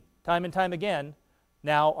see time and time again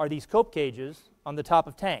now are these cope cages on the top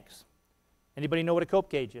of tanks. Anybody know what a cope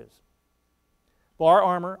cage is? Bar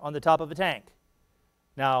armor on the top of a tank.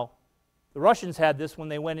 Now, the Russians had this when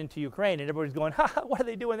they went into Ukraine, and everybody's going, ha, what are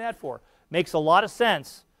they doing that for? Makes a lot of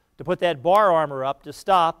sense to put that bar armor up to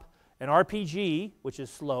stop an RPG, which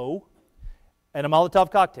is slow, and a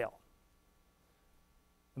Molotov cocktail.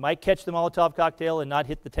 It might catch the Molotov cocktail and not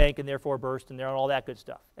hit the tank and therefore burst and all that good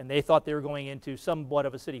stuff. And they thought they were going into somewhat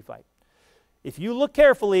of a city fight. If you look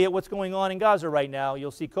carefully at what's going on in Gaza right now,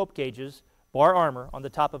 you'll see cope cages, bar armor on the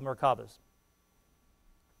top of Merkavas.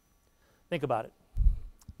 Think about it.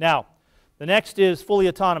 Now, the next is fully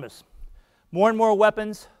autonomous. More and more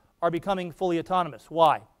weapons are becoming fully autonomous.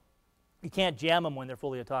 Why? You can't jam them when they're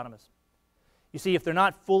fully autonomous. You see, if they're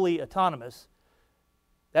not fully autonomous,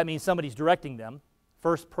 that means somebody's directing them,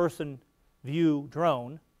 first-person view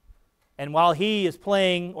drone, and while he is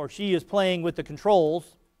playing or she is playing with the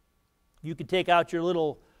controls, you could take out your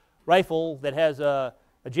little rifle that has a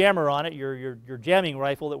jammer on it, your jamming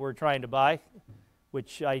rifle that we're trying to buy,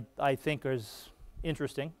 which I think is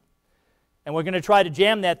interesting. And we're going to try to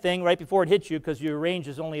jam that thing right before it hits you because your range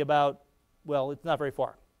is only about, well, it's not very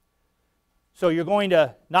far. So you're going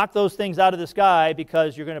to knock those things out of the sky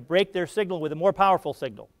because you're going to break their signal with a more powerful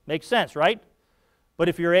signal. Makes sense, right? But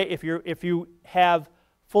if you have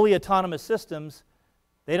fully autonomous systems,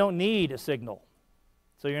 they don't need a signal.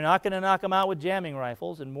 So you're not going to knock them out with jamming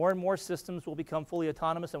rifles, and more systems will become fully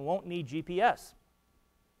autonomous and won't need GPS.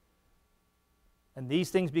 And these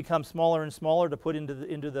things become smaller and smaller to put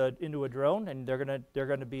into a drone, and they're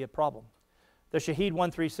going to be a problem. The Shahed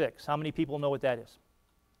 136. How many people know what that is?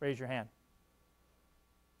 Raise your hand.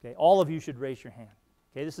 Okay, all of you should raise your hand.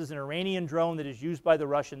 Okay, this is an Iranian drone that is used by the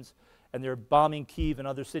Russians, and they're bombing Kyiv and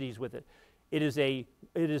other cities with it. It is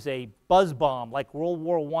a buzz bomb, like World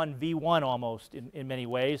War I V1 almost in many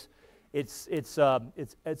ways. Its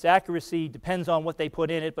accuracy depends on what they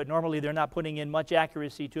put in it, but normally they're not putting in much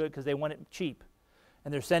accuracy to it because they want it cheap.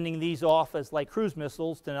 And they're sending these off as like cruise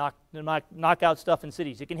missiles to knock out stuff in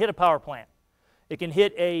cities. It can hit a power plant. It can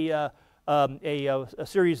hit a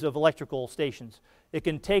series of electrical stations. It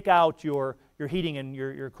can take out your heating and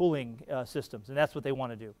your cooling systems, and that's what they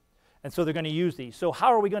want to do. And so they're going to use these. So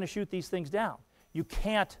how are we going to shoot these things down? You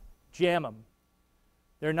can't jam them.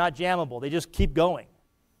 They're not jammable. They just keep going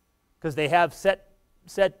because they have set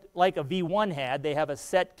like a V1 had. They have a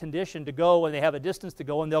set condition to go, and they have a distance to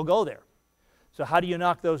go, and they'll go there. So how do you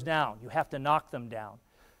knock those down? You have to knock them down.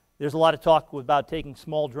 There's a lot of talk about taking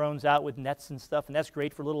small drones out with nets and stuff, and that's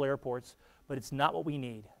great for little airports, but it's not what we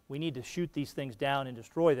need. We need to shoot these things down and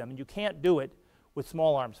destroy them, and you can't do it with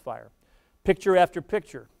small arms fire. Picture after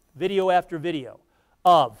picture, video after video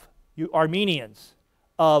of Armenians,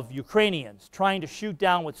 of Ukrainians trying to shoot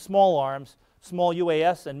down with small arms, small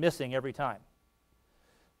UAS, and missing every time.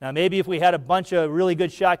 Now maybe if we had a bunch of really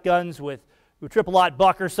good shotguns with triple-aught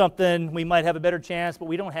buck or something, we might have a better chance, but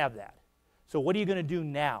we don't have that. So what are you going to do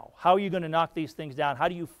now? How are you going to knock these things down? How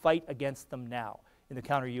do you fight against them now in the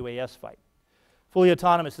counter-UAS fight? Fully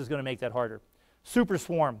autonomous is going to make that harder. Super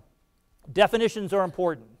swarm. Definitions are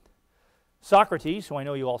important. Socrates, who I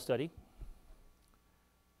know you all study,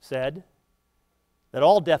 said that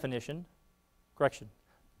all understanding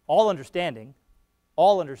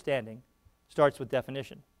starts with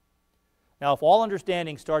definition. Now, if all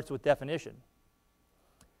understanding starts with definition,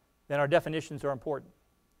 then our definitions are important.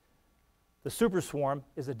 The super swarm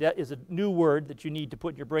is a new word that you need to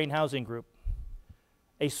put in your brain housing group.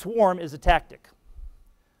 A swarm is a tactic.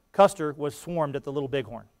 Custer was swarmed at the Little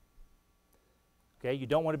Bighorn. Okay, you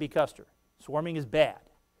don't want to be Custer. Swarming is bad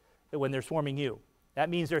when they're swarming you. That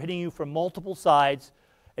means they're hitting you from multiple sides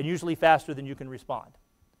and usually faster than you can respond.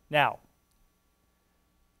 Now,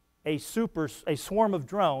 a swarm of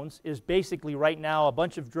drones is basically right now a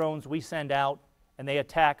bunch of drones we send out and they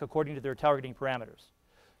attack according to their targeting parameters.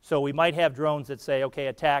 So we might have drones that say, okay,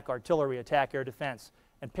 attack artillery, attack air defense,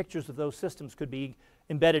 and pictures of those systems could be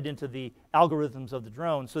embedded into the algorithms of the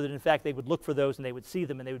drone so that in fact they would look for those and they would see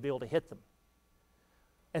them and they would be able to hit them.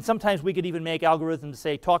 And sometimes we could even make algorithms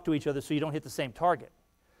say talk to each other so you don't hit the same target.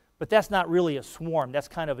 But that's not really a swarm. That's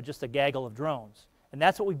kind of just a gaggle of drones. And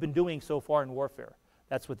that's what we've been doing so far in warfare.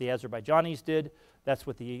 That's what the Azerbaijanis did. That's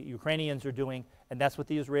what the Ukrainians are doing. And that's what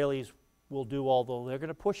the Israelis will do, although they're going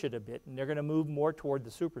to push it a bit and they're going to move more toward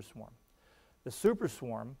the super swarm. The super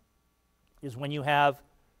swarm is when you have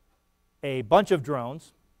a bunch of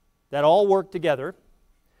drones that all work together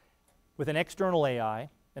with an external AI,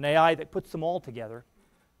 an AI that puts them all together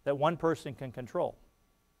that one person can control.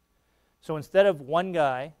 So instead of one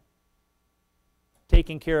guy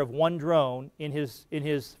taking care of one drone in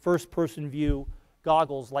his first-person view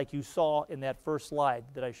goggles like you saw in that first slide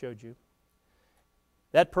that I showed you,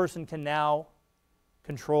 that person can now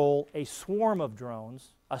control a swarm of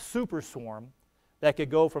drones, a super swarm, that could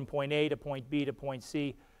go from point A to point B to point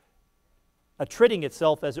C, attriting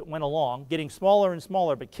itself as it went along, getting smaller and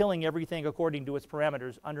smaller, but killing everything according to its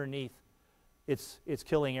parameters underneath its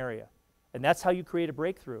killing area. And that's how you create a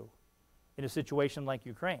breakthrough in a situation like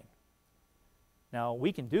Ukraine. Now,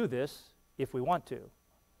 we can do this if we want to.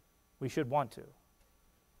 We should want to.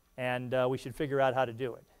 And we should figure out how to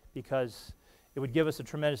do it because it would give us a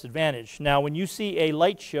tremendous advantage. Now, when you see a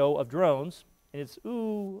light show of drones, and it's,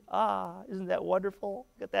 ooh, ah, isn't that wonderful?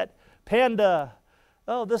 Look at that panda.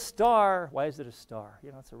 Oh, the star. Why is it a star?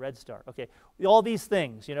 You know, it's a red star. Okay, all these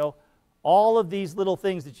things, you know, all of these little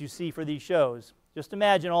things that you see for these shows, just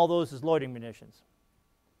imagine all those as loitering munitions.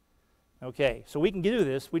 Okay, so we can do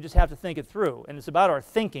this, we just have to think it through, and it's about our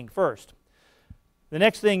thinking first. The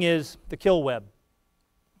next thing is the kill web.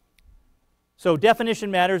 So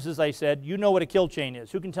definition matters, as I said. You know what a kill chain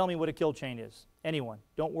is. Who can tell me what a kill chain is? Anyone.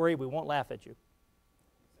 Don't worry, we won't laugh at you.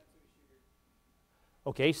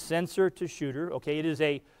 Okay, sensor to shooter. Okay, it is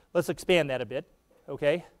a, let's expand that a bit.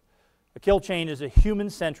 Okay, a kill chain is a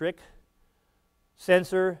human-centric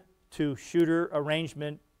sensor to shooter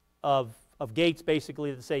arrangement of gates,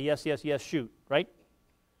 basically, that say yes, yes, yes, shoot, right?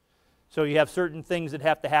 So you have certain things that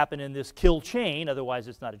have to happen in this kill chain, otherwise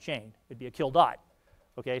it's not a chain. It'd be a kill dot.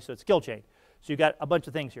 Okay, so it's a kill chain. So you've got a bunch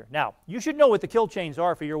of things here. Now, you should know what the kill chains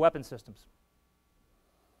are for your weapon systems.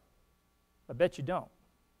 I bet you don't.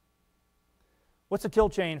 What's a kill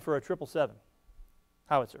chain for a 777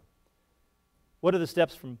 howitzer? What are the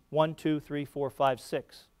steps from 1, 2, 3, 4, 5,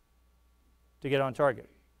 6 to get on target?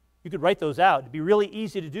 You could write those out. It'd be really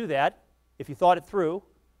easy to do that if you thought it through,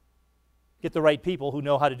 get the right people who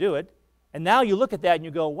know how to do it, and now you look at that and you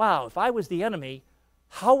go, wow, if I was the enemy,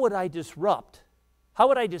 how would I disrupt? How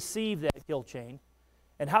would I deceive that kill chain?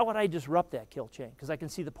 And how would I disrupt that kill chain? Because I can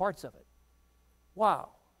see the parts of it. Wow,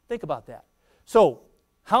 think about that. So,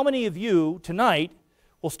 how many of you tonight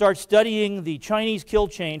will start studying the Chinese kill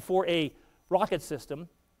chain for a rocket system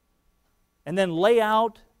and then lay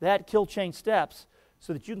out that kill chain steps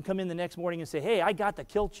so that you can come in the next morning and say, hey, I got the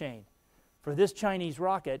kill chain for this Chinese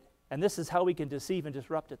rocket, and this is how we can deceive and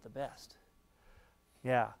disrupt it the best.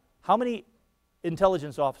 Yeah. How many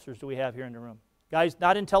intelligence officers do we have here in the room? Guys,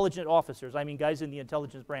 not intelligent officers, I mean guys in the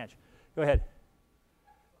intelligence branch. Go ahead.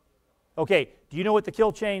 Okay, do you know what the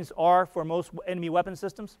kill chains are for most enemy weapon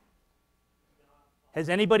systems? Has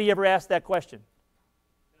anybody ever asked that question?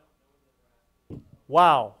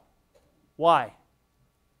 Wow. Why?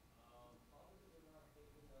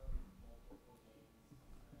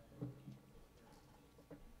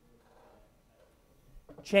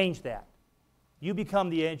 Change that. You become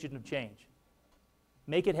the agent of change.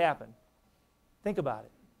 Make it happen. Think about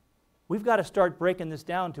it. We've got to start breaking this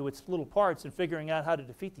down to its little parts and figuring out how to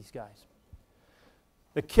defeat these guys.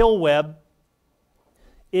 The kill web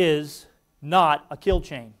is not a kill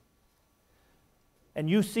chain. And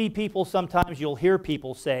you see people sometimes, you'll hear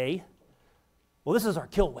people say, well, this is our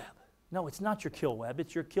kill web. No, it's not your kill web,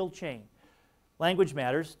 it's your kill chain. Language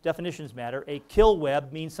matters, definitions matter. A kill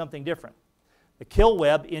web means something different. The kill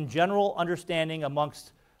web, in general understanding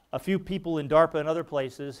amongst a few people in DARPA and other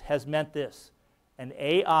places, has meant this: an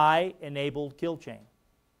AI-enabled kill chain.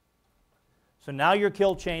 So now your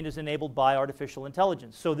kill chain is enabled by artificial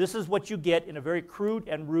intelligence. So this is what you get in a very crude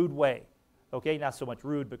and rude way. Okay, not so much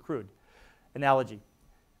rude, but crude analogy.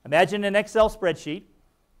 Imagine an Excel spreadsheet,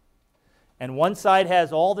 and one side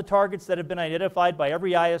has all the targets that have been identified by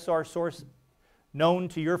every ISR source known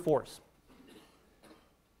to your force.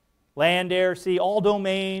 Land, air, sea, all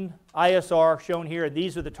domain, ISR shown here.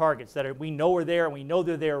 These are the targets that we know are there, and we know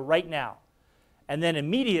they're there right now. And then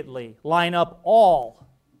immediately line up all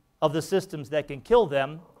of the systems that can kill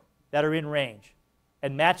them that are in range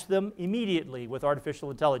and match them immediately with artificial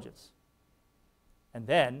intelligence. And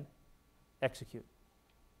then execute.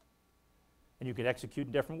 And you could execute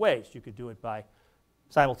in different ways. You could do it by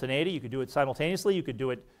simultaneity. You could do it simultaneously. You could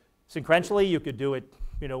do it synchronously. You could do it,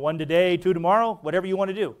 one today, two tomorrow, whatever you want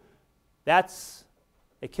to do. That's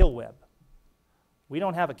a kill web. We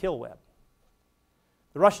don't have a kill web.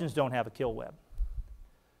 The Russians don't have a kill web.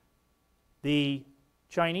 The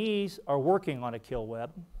Chinese are working on a kill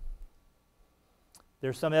web.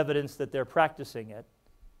 There's some evidence that they're practicing it,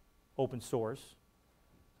 open source.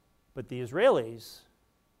 But the Israelis,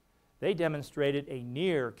 they demonstrated a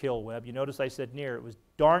near kill web. You notice I said near. It was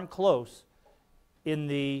darn close in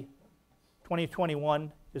the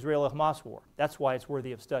 2021 Israel-Hamas war. That's why it's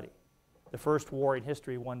worthy of study. The first war in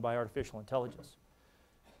history won by artificial intelligence.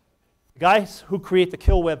 The guys who create the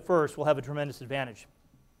kill web first will have a tremendous advantage.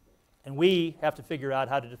 And we have to figure out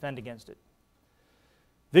how to defend against it.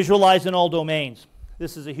 Visualize in all domains.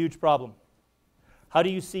 This is a huge problem. How do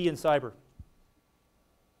you see in cyber?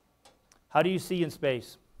 How do you see in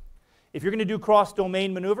space? If you're going to do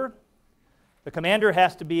cross-domain maneuver, the commander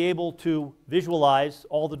has to be able to visualize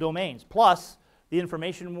all the domains, plus the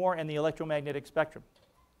information war and the electromagnetic spectrum.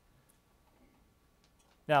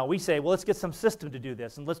 Now, we say, well, let's get some system to do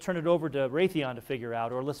this, and let's turn it over to Raytheon to figure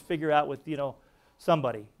out, or let's figure out with,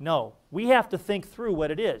 somebody. No, we have to think through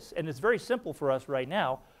what it is, and it's very simple for us right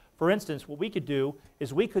now. For instance, what we could do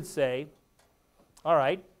is we could say, all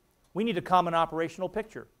right, we need a common operational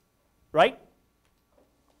picture, right?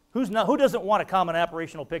 Who doesn't want a common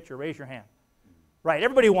operational picture? Raise your hand. Right,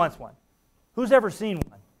 everybody wants one. Who's ever seen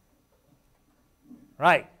one?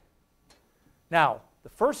 Right. Now, the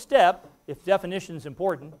first step, if definition is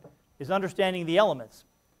important, is understanding the elements.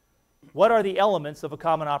 What are the elements of a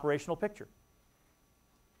common operational picture?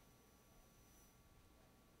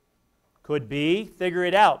 Could be, figure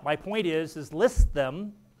it out. My point is list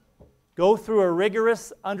them, go through a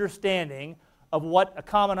rigorous understanding of what a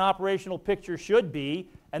common operational picture should be,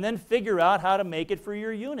 and then figure out how to make it for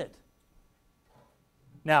your unit.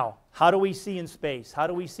 Now, how do we see in space? How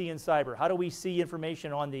do we see in cyber? How do we see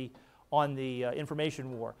information on the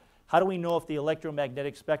information war? How do we know if the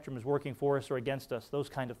electromagnetic spectrum is working for us or against us? Those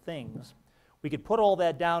kind of things. We could put all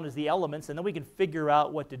that down as the elements, and then we can figure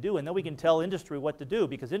out what to do, and then we can tell industry what to do,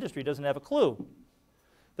 because industry doesn't have a clue.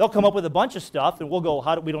 They'll come up with a bunch of stuff, and we'll go,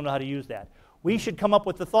 we don't know how to use that. We should come up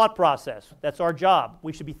with the thought process. That's our job.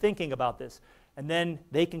 We should be thinking about this. And then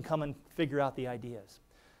they can come and figure out the ideas.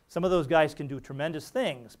 Some of those guys can do tremendous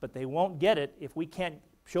things, but they won't get it if we can't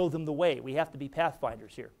show them the way. We have to be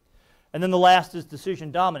pathfinders here. And then the last is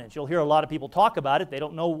decision dominance. You'll hear a lot of people talk about it. They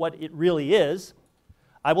don't know what it really is.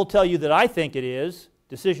 I will tell you that I think it is.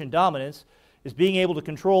 Decision dominance is being able to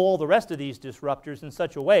control all the rest of these disruptors in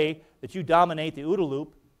such a way that you dominate the OODA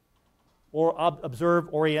loop, or observe,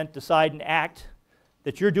 orient, decide, and act,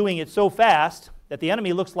 that you're doing it so fast that the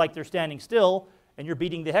enemy looks like they're standing still and you're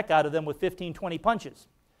beating the heck out of them with 15, 20 punches.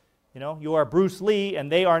 You know, you are Bruce Lee and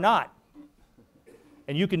they are not.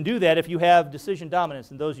 And you can do that if you have decision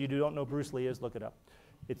dominance. And those of you who don't know Bruce Lee is, look it up.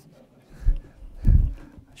 It's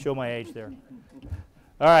show my age there.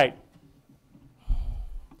 All right.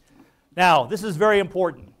 Now, this is very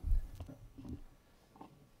important.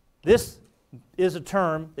 This is a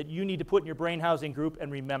term that you need to put in your brain housing group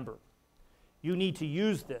and remember. You need to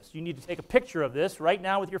use this. You need to take a picture of this right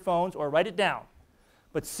now with your phones or write it down.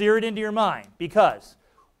 But sear it into your mind, because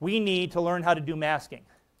we need to learn how to do masking.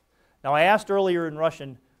 Now, I asked earlier in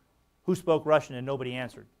Russian who spoke Russian, and nobody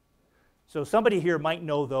answered. So somebody here might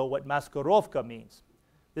know, though, what maskirovka means.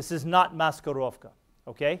 This is not maskirovka,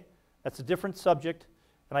 okay? That's a different subject,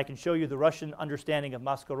 and I can show you the Russian understanding of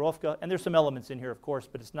maskirovka, and there's some elements in here, of course,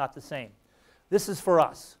 but it's not the same. This is for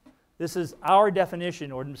us. This is our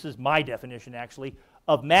definition, or this is my definition, actually,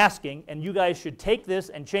 of masking, and you guys should take this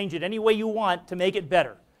and change it any way you want to make it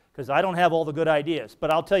better, because I don't have all the good ideas. But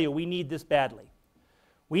I'll tell you, we need this badly.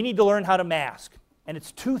 We need to learn how to mask, and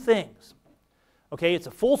it's two things. Okay, it's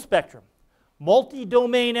a full spectrum,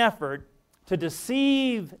 multi-domain effort to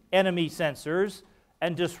deceive enemy sensors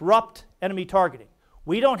and disrupt enemy targeting.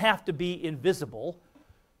 We don't have to be invisible,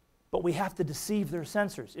 but we have to deceive their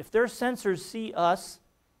sensors. If their sensors see us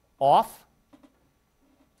off,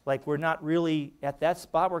 like we're not really at that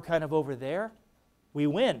spot, we're kind of over there, we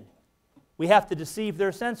win. We have to deceive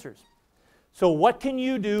their sensors. So what can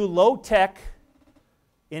you do low tech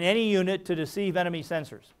in any unit to deceive enemy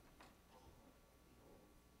sensors?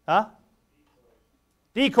 Huh?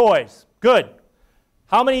 Decoys. Good.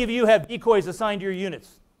 How many of you have decoys assigned to your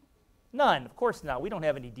units? None. Of course not. We don't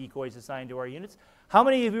have any decoys assigned to our units. How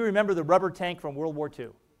many of you remember the rubber tank from World War II?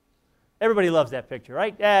 Everybody loves that picture,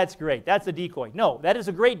 right? That's great. That's a decoy. No, that is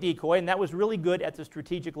a great decoy, and that was really good at the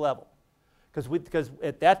strategic level. Because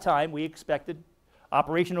at that time, we expected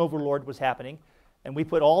Operation Overlord was happening, and we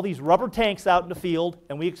put all these rubber tanks out in the field,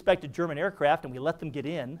 and we expected German aircraft, and we let them get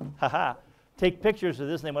in, take pictures of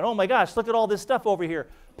this, and they went, oh my gosh, look at all this stuff over here.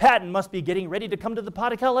 Patton must be getting ready to come to the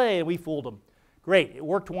Pas-de-Calais, and we fooled them. Great, it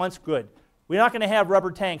worked once, good. We're not going to have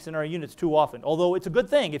rubber tanks in our units too often, although it's a good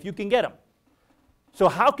thing if you can get them. So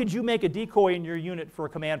how could you make a decoy in your unit for a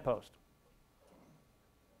command post?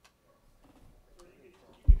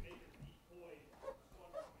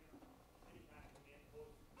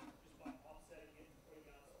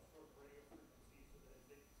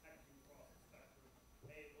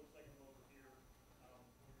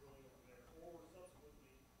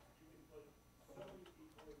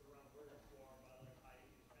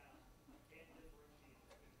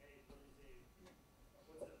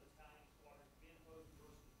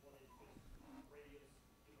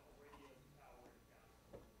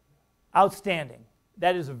 Outstanding.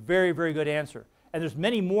 That is a very, very good answer. And there's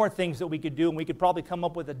many more things that we could do, and we could probably come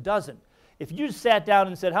up with a dozen. If you just sat down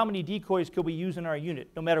and said, how many decoys could we use in our unit,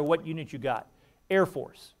 no matter what unit you got? Air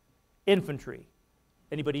Force, infantry.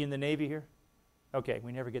 Anybody in the Navy here? Okay,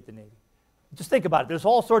 we never get the Navy. Just think about it. There's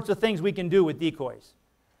all sorts of things we can do with decoys.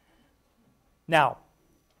 Now,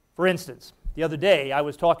 for instance, the other day I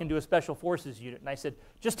was talking to a Special Forces unit, and I said,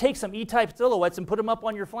 just take some E-type silhouettes and put them up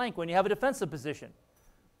on your flank when you have a defensive position.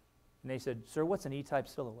 And they said, sir, what's an E-type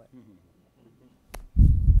silhouette?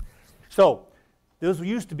 So those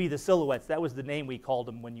used to be the silhouettes. That was the name we called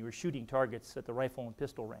them when you were shooting targets at the rifle and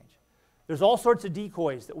pistol range. There's all sorts of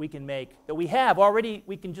decoys that we can make, that we have already.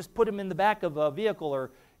 We can just put them in the back of a vehicle,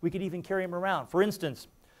 or we could even carry them around. For instance,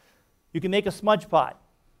 you can make a smudge pot.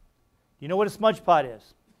 Do you know what a smudge pot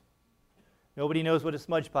is? Nobody knows what a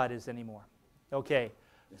smudge pot is anymore. Okay,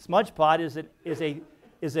 smudge pot is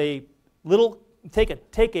a little, take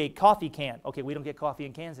a coffee can. Okay, we don't get coffee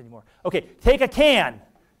in cans anymore. Okay, take a can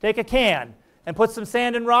and put some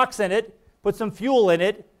sand and rocks in it, put some fuel in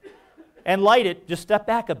it, and light it. Just step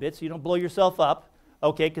back a bit so you don't blow yourself up,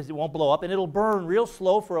 okay, because it won't blow up, and it'll burn real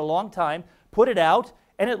slow for a long time. Put it out,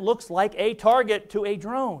 and it looks like a target to a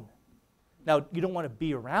drone. Now, you don't want to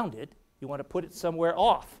be around it. You want to put it somewhere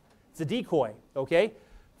off. It's a decoy, okay?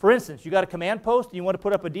 For instance, you got a command post and you want to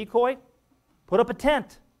put up a decoy? Put up a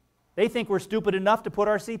tent. They think we're stupid enough to put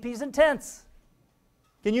our CPs in tents.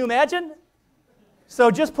 Can you imagine? So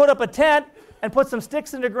just put up a tent and put some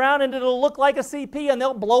sticks in the ground and it'll look like a CP and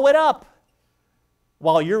they'll blow it up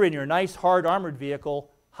while you're in your nice hard armored vehicle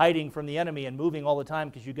hiding from the enemy and moving all the time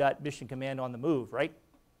because you got mission command on the move, right?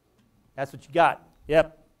 That's what you got.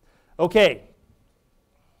 Yep. Okay.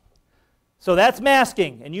 So that's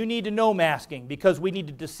masking, and you need to know masking because we need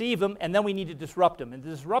to deceive them and then we need to disrupt them. And the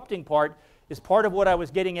disrupting part is part of what I was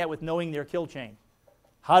getting at with knowing their kill chain.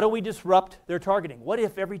 How do we disrupt their targeting? What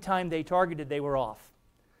if every time they targeted they were off?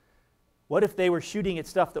 What if they were shooting at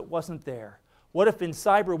stuff that wasn't there? What if in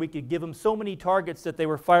cyber we could give them so many targets that they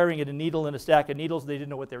were firing at a needle in a stack of needles they didn't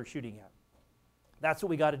know what they were shooting at? That's what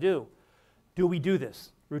we got to do. Do we do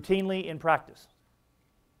this routinely in practice?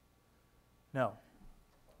 No.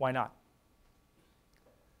 Why not?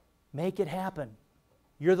 Make it happen.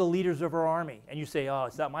 You're the leaders of our army, and you say, oh,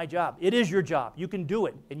 it's not my job. It is your job. You can do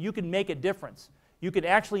it, and you can make a difference. You can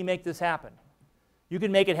actually make this happen. You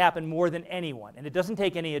can make it happen more than anyone, and it doesn't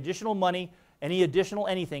take any additional money, any additional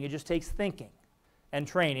anything. It just takes thinking and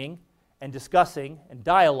training and discussing and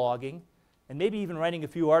dialoguing and maybe even writing a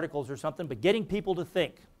few articles or something, but getting people to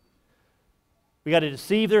think. We got to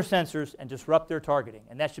deceive their sensors and disrupt their targeting,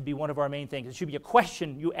 and that should be one of our main things. It should be a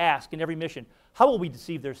question you ask in every mission. How will we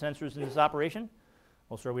deceive their sensors in this operation?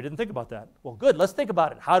 Well, sir, we didn't think about that. Well, good, let's think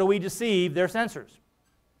about it. How do we deceive their sensors?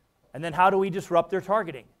 And then how do we disrupt their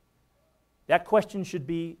targeting? That question should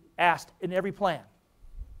be asked in every plan.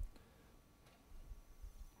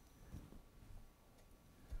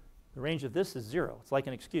 The range of this is 0. It's like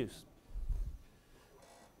an excuse.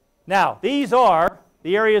 Now, these are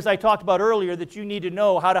the areas I talked about earlier that you need to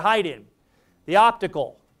know how to hide in. The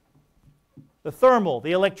optical, the thermal,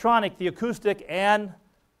 the electronic, the acoustic, and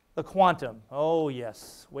the quantum. Oh,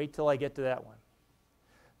 yes. Wait till I get to that one.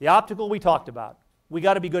 The optical we talked about. We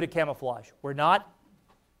got to be good at camouflage. We're not.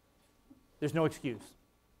 There's no excuse.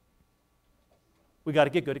 We got to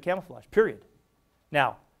get good at camouflage, period.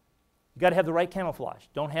 Now, you got to have the right camouflage.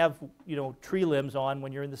 Don't have, tree limbs on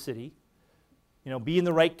when you're in the city. Be in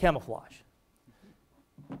the right camouflage.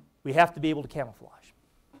 We have to be able to camouflage.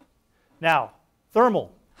 Now,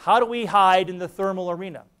 thermal. How do we hide in the thermal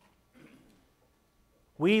arena?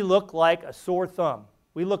 We look like a sore thumb.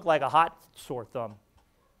 We look like a hot sore thumb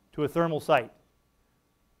to a thermal site.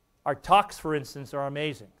 Our tucks, for instance, are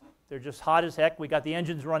amazing. They're just hot as heck. We got the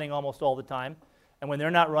engines running almost all the time. And when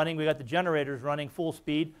they're not running, we got the generators running full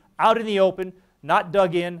speed, out in the open, not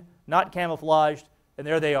dug in, not camouflaged, and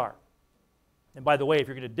there they are. And by the way, if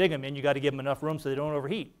you're going to dig them in, you got to give them enough room so they don't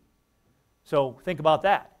overheat. So think about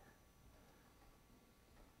that.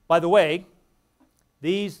 By the way,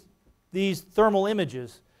 these thermal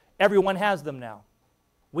images, everyone has them now.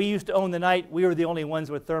 We used to own the night. We were the only ones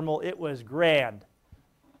with thermal. It was grand.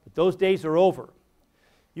 But those days are over.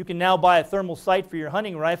 You can now buy a thermal sight for your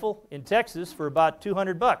hunting rifle in Texas for about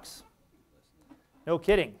 $200. No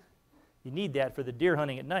kidding. You need that for the deer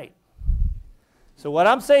hunting at night. So what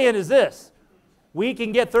I'm saying is this. We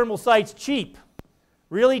can get thermal sights cheap,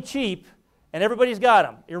 really cheap, and everybody's got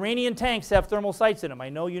them. Iranian tanks have thermal sights in them. I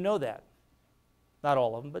know you know that. Not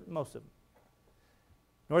all of them, but most of them.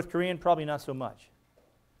 North Korean, probably not so much.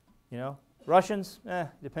 Russians,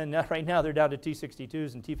 depend. Right now they're down to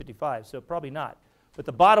T-62s and T-55s, so probably not. But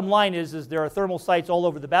the bottom line is there are thermal sights all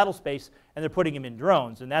over the battle space, and they're putting them in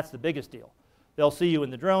drones, and that's the biggest deal. They'll see you in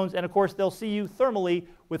the drones, and of course they'll see you thermally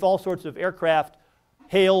with all sorts of aircraft,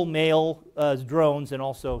 hail, mail, drones, and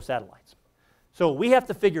also satellites. So we have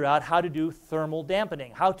to figure out how to do thermal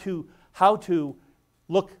dampening, how to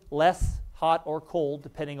look less hot or cold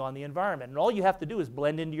depending on the environment. And all you have to do is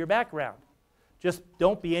blend into your background. Just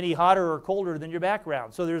don't be any hotter or colder than your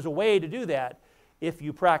background. So there's a way to do that if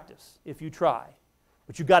you practice, if you try.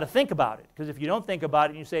 But you've got to think about it, because if you don't think about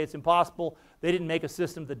it and you say it's impossible, they didn't make a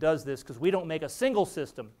system that does this, because we don't make a single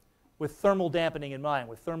system with thermal dampening in mind,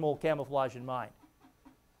 with thermal camouflage in mind.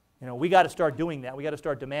 You know, we got to start doing that. We got to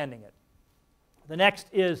start demanding it. The next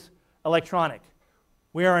is electronic.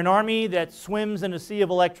 We are an army that swims in a sea of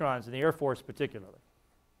electrons, in the Air Force particularly.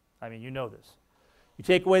 I mean, you know this. You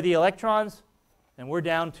take away the electrons, and we're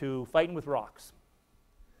down to fighting with rocks.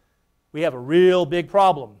 We have a real big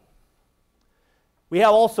problem. We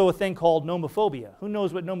have also a thing called nomophobia. Who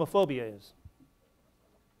knows what nomophobia is?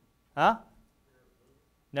 Huh?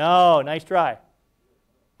 No, nice try.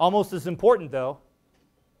 Almost as important, though.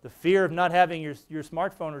 The fear of not having your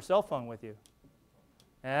smartphone or cell phone with you.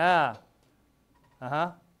 Yeah.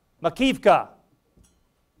 Makivka.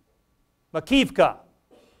 Makivka.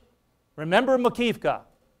 Remember Makivka.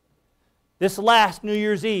 This last New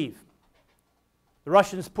Year's Eve, the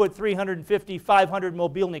Russians put 350, 500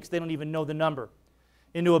 mobilniks, they don't even know the number,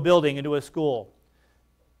 into a building, into a school.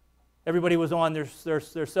 Everybody was on their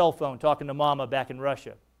cell phone talking to mama back in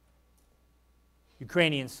Russia.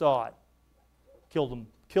 Ukrainians saw it,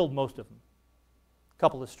 killed most of them. A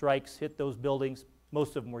couple of strikes hit those buildings,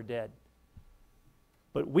 most of them were dead.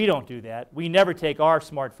 But we don't do that. We never take our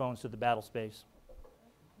smartphones to the battle space.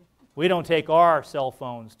 We don't take our cell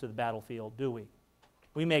phones to the battlefield, do we?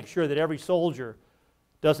 We make sure that every soldier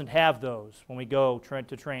doesn't have those when we go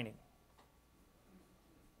to training.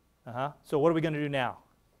 So what are we going to do now?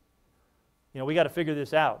 You know, we got to figure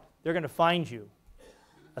this out. They're going to find you.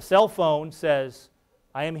 A cell phone says,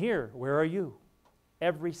 I am here, where are you?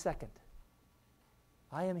 Every second.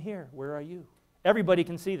 I am here, where are you? Everybody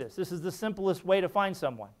can see this. This is the simplest way to find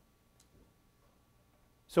someone.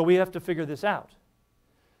 So we have to figure this out.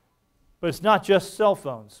 But it's not just cell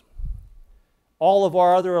phones. All of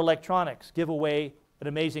our other electronics give away an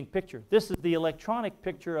amazing picture. This is the electronic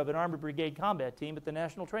picture of an Armored Brigade combat team at the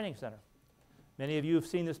National Training Center. Many of you have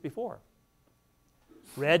seen this before.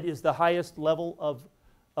 Red is the highest level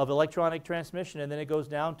of electronic transmission, and then it goes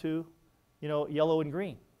down to, you know, yellow and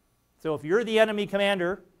green. So if you're the enemy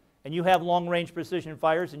commander and you have long-range precision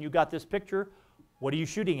fires and you got this picture, what are you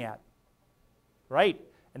shooting at? Right?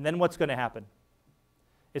 And then what's going to happen?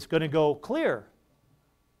 It's going to go clear.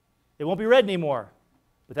 It won't be red anymore,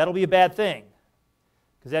 but that'll be a bad thing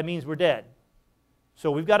because that means we're dead.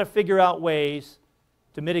 So we've got to figure out ways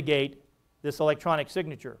to mitigate this electronic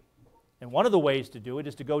signature. And one of the ways to do it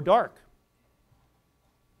is to go dark.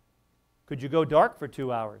 Could you go dark for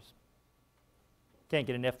 2 hours? Can't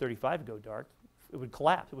get an F-35 to go dark. It would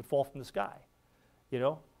collapse. It would fall from the sky. You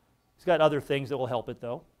know, it's got other things that will help it,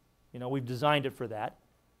 though. You know, we've designed it for that.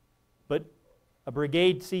 But a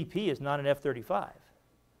brigade CP is not an F-35.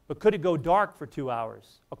 But could it go dark for 2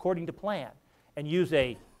 hours, according to plan, and use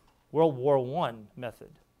a World War I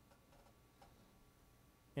method?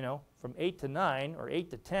 You know, from 8 to 9 or 8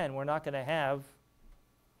 to 10, we're not going to have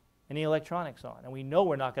any electronics on. And we know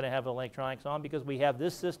we're not going to have electronics on because we have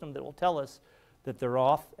this system that will tell us that they're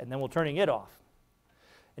off, and then we're turning it off.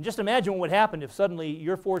 And just imagine what would happen if suddenly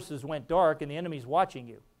your forces went dark and the enemy's watching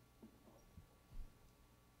you.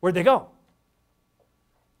 Where'd they go?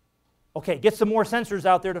 Okay, get some more sensors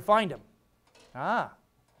out there to find them. Now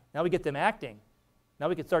we get them acting. Now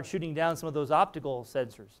we can start shooting down some of those optical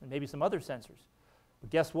sensors and maybe some other sensors. But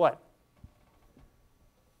guess what?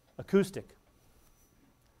 Acoustic.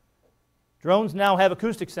 Drones now have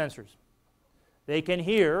acoustic sensors. They can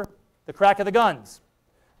hear the crack of the guns.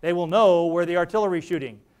 They will know where the artillery is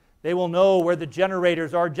shooting. They will know where the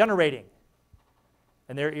generators are generating.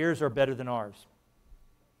 And their ears are better than ours.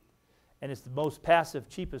 And it's the most passive,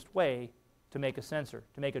 cheapest way to make a sensor,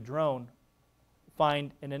 to make a drone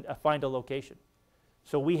find a location.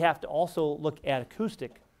 So we have to also look at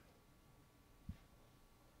acoustic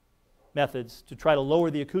methods to try to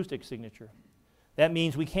lower the acoustic signature. That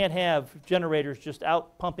means we can't have generators just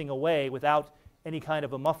out pumping away without any kind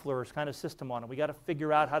of a muffler kind of system on them. We got to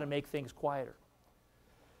figure out how to make things quieter.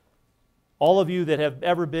 All of you that have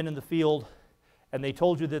ever been in the field and they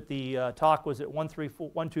told you that the talk was at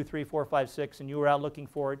 123.456 and you were out looking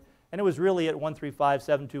for it, and it was really at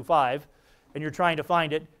 135.725, and you're trying to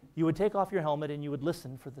find it, you would take off your helmet and you would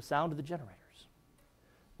listen for the sound of the generators.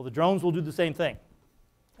 Well, the drones will do the same thing.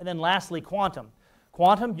 And then lastly, quantum.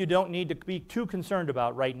 Quantum you don't need to be too concerned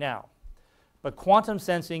about right now. But quantum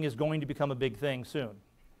sensing is going to become a big thing soon.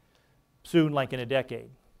 Soon, like in a decade.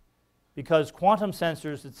 Because quantum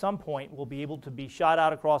sensors at some point will be able to be shot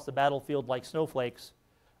out across the battlefield like snowflakes,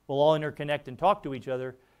 will all interconnect and talk to each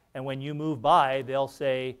other, and when you move by, they'll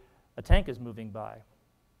say, a tank is moving by,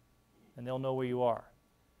 and they'll know where you are.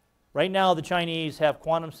 Right now, the Chinese have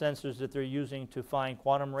quantum sensors that they're using to find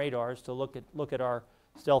quantum radars to look at our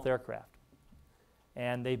stealth aircraft.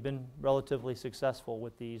 And they've been relatively successful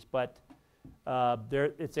with these, but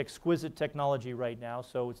It's exquisite technology right now,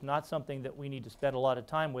 so it's not something that we need to spend a lot of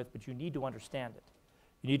time with, but you need to understand it.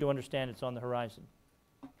 You need to understand it's on the horizon.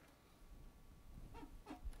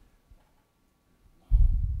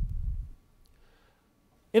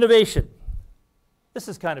 Innovation. This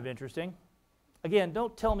is kind of interesting. Again,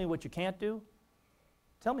 don't tell me what you can't do.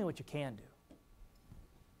 Tell me what you can do.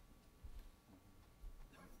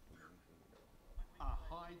 A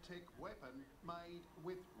high-tech weapon made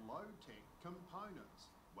with low-tech components,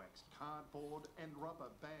 waxed cardboard and rubber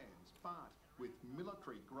bands, but with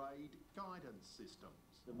military-grade guidance systems.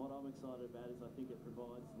 And what I'm excited about is I think it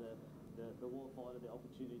provides the warfighter the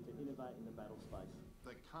opportunity to innovate in the battle space.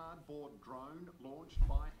 The cardboard drone launched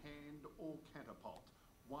by hand or catapult.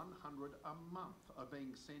 100 a month are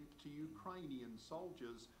being sent to Ukrainian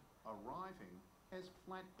soldiers, arriving as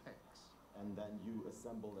flat packs. And then you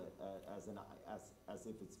assemble it as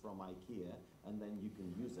if it's from IKEA, and then you can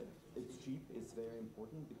use it. It's cheap, it's very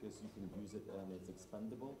important because you can use it and it's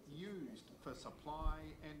expendable. Used for supply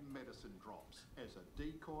and medicine drops, as a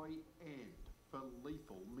decoy and for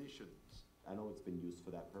lethal missions. I know it's been used for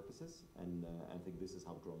that purposes, and I think this is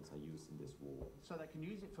how drones are used in this war. So they can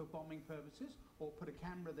use it for bombing purposes, or put a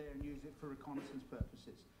camera there and use it for reconnaissance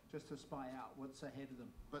purposes, just to spy out what's ahead of them.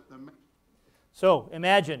 But So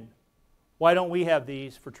imagine, why don't we have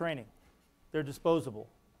these for training? They're disposable.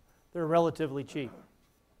 They're relatively cheap.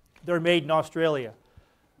 They're made in Australia.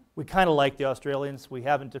 We kind of like the Australians. We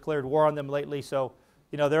haven't declared war on them lately, so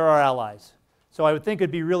they're our allies. So I would think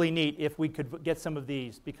it'd be really neat if we could get some of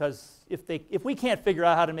these, because if we can't figure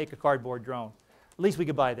out how to make a cardboard drone, at least we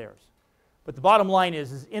could buy theirs. But the bottom line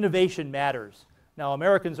is innovation matters. Now,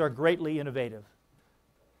 Americans are greatly innovative,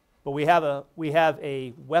 but we have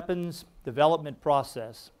a weapons development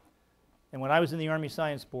process. And when I was in the Army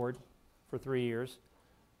Science Board for 3 years,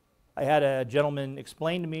 I had a gentleman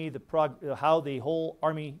explain to me how the whole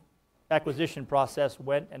Army acquisition process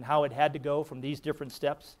went and how it had to go from these different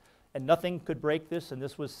steps. And nothing could break this, and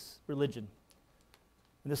this was religion.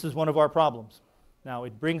 And this is one of our problems. Now,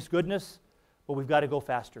 it brings goodness, but we've got to go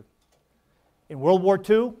faster. In World War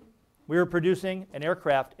II, we were producing an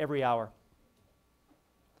aircraft every hour,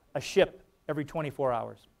 a ship every 24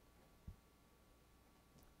 hours.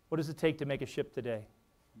 What does it take to make a ship today?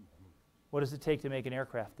 What does it take to make an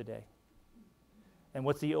aircraft today? And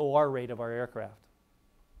what's the OR rate of our aircraft?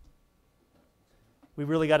 We've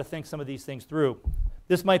really got to think some of these things through.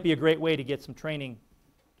 This might be a great way to get some training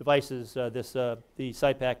devices, the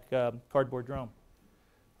SciPac cardboard drone.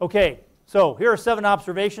 Okay, so here are 7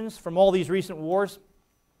 observations from all these recent wars.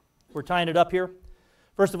 We're tying it up here.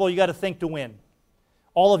 First of all, you got to think to win.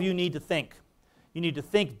 All of you need to think. You need to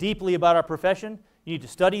think deeply about our profession. You need to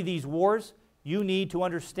study these wars. You need to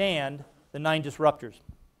understand the 9 disruptors.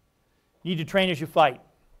 You need to train as you fight.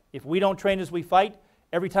 If we don't train as we fight,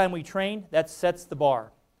 every time we train, that sets the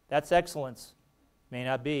bar. That's excellence. May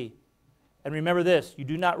not be. And remember this, you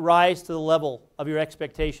do not rise to the level of your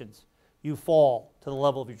expectations. You fall to the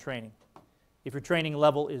level of your training. If your training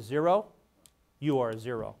level is 0, you are a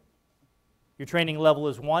 0. Your training level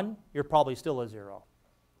is 1, you're probably still a 0.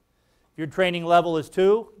 If your training level is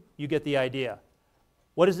 2, you get the idea.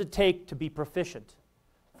 What does it take to be proficient?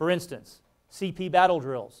 For instance, CP battle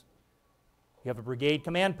drills. You have a brigade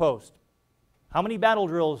command post. How many battle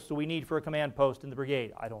drills do we need for a command post in the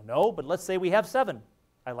brigade? I don't know, but let's say we have 7.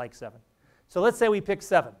 I like 7. So let's say we pick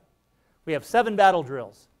 7. We have 7 battle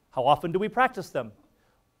drills. How often do we practice them?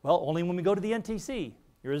 Well, only when we go to the NTC.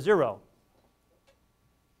 You're a 0.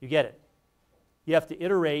 You get it. You have to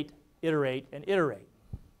iterate, iterate, and iterate.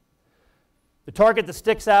 The target that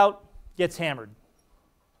sticks out gets hammered.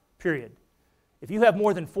 Period. If you have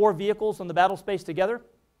more than 4 vehicles on the battle space together,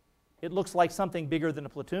 it looks like something bigger than a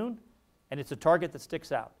platoon, and it's a target that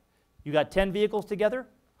sticks out. You got 10 vehicles together?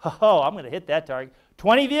 Oh, I'm going to hit that target.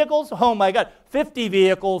 20 vehicles? Oh my God. 50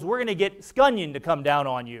 vehicles, we're going to get Scunion to come down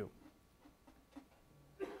on you.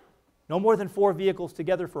 No more than 4 vehicles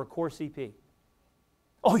together for a core CP.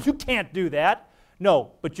 Oh, you can't do that.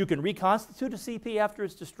 No, but you can reconstitute a CP after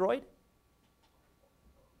it's destroyed?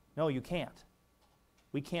 No, you can't.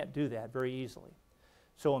 We can't do that very easily.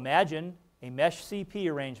 So imagine a mesh CP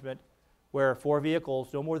arrangement where 4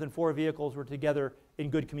 vehicles, no more than 4 vehicles were together in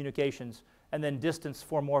good communications, and then distance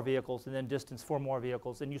 4 more vehicles, and then distance 4 more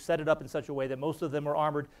vehicles. And you set it up in such a way that most of them are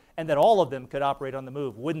armored and that all of them could operate on the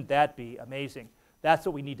move. Wouldn't that be amazing? That's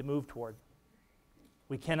what we need to move toward.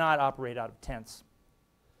 We cannot operate out of tents.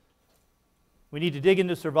 We need to dig in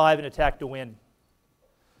to survive and attack to win.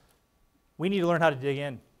 We need to learn how to dig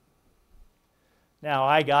in. Now,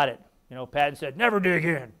 I got it. Patton said, never dig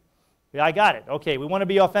in. Yeah, I got it. Okay, we want to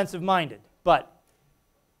be offensive-minded, but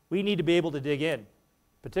We need to be able to dig in,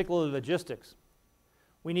 particularly logistics.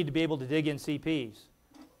 We need to be able to dig in CPs.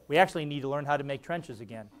 We actually need to learn how to make trenches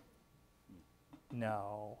again.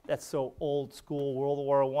 No, that's so old school, World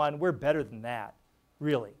War I. We're better than that,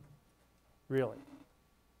 really, really.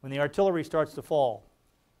 When the artillery starts to fall,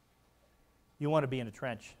 you want to be in a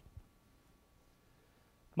trench.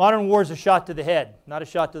 Modern war is a shot to the head, not a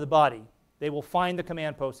shot to the body. They will find the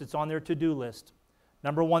command post. It's on their to-do list.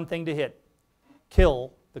 Number one thing to hit,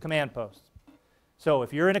 kill the command post. So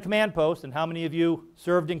if you're in a command post, and how many of you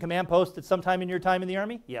served in command posts at some time in your time in the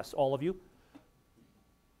Army? Yes, all of you.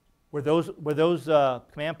 Were those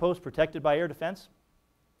command posts protected by air defense?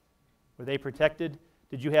 Were they protected?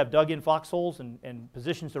 Did you have dug-in foxholes and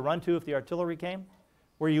positions to run to if the artillery came?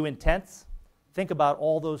 Were you in tents? Think about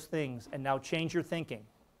all those things and now change your thinking.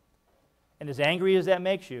 And as angry as that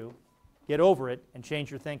makes you, get over it and change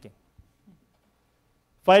your thinking.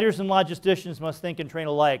 Fighters and logisticians must think and train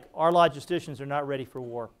alike. Our logisticians are not ready for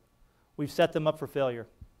war. We've set them up for failure.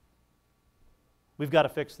 We've got to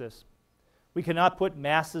fix this. We cannot put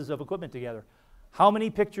masses of equipment together. How many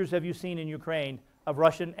pictures have you seen in Ukraine of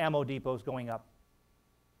Russian ammo depots going up?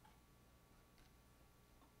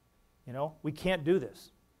 You know, we can't do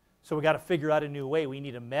this. So we've got to figure out a new way. We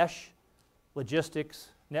need a mesh logistics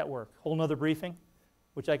network. Whole nother briefing,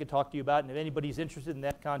 which I could talk to you about, and if anybody's interested in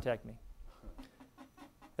that, contact me.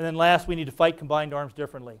 And then last, we need to fight combined arms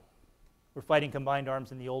differently. We're fighting combined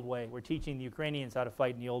arms in the old way. We're teaching the Ukrainians how to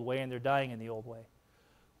fight in the old way, and they're dying in the old way.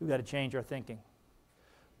 We've got to change our thinking.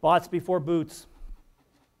 Bots before boots.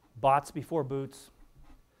 Bots before boots.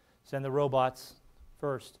 Send the robots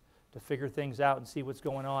first to figure things out and see what's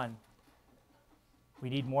going on. We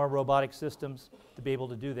need more robotic systems to be able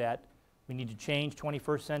to do that. We need to change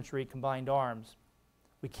 21st century combined arms.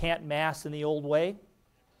 We can't mass in the old way.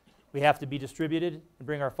 We have to be distributed and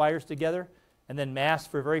bring our fires together and then mass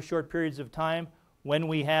for very short periods of time when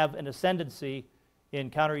we have an ascendancy in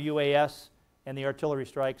counter-UAS and the artillery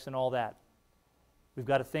strikes and all that. We've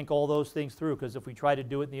got to think all those things through, because if we try to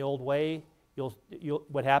do it in the old way,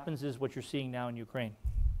 what happens is what you're seeing now in Ukraine.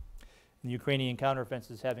 And the Ukrainian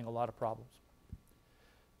counteroffensive is having a lot of problems.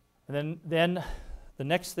 And then the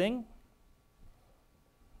next thing,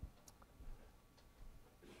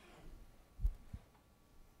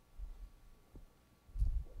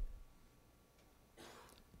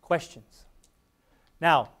 questions.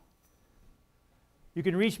 Now, you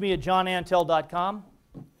can reach me at johnantal.com,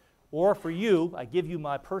 or for you, I give you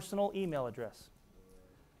my personal email address.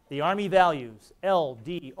 The Army Values,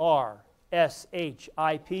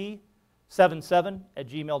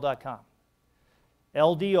 LDRSHIP77@gmail.com.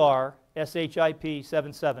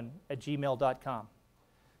 LDRSHIP77@gmail.com.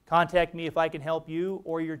 Contact me if I can help you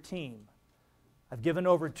or your team. I've given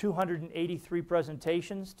over 283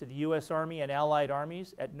 presentations to the U.S. Army and allied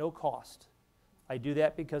armies at no cost. I do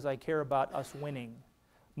that because I care about us winning.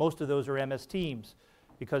 Most of those are MS teams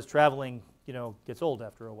because traveling, gets old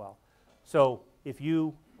after a while. So if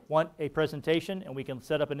you want a presentation and we can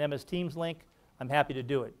set up an MS Teams link, I'm happy to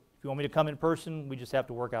do it. If you want me to come in person, we just have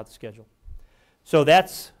to work out the schedule. So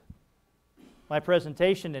that's my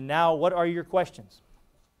presentation, and now what are your questions?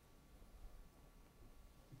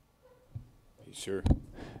 Sure.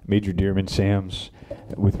 Major Dearman Sams,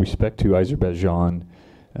 with respect to Azerbaijan,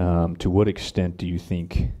 to what extent do you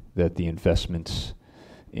think that the investments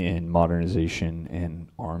in modernization and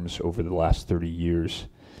arms over the last 30 years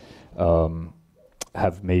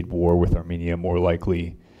have made war with Armenia more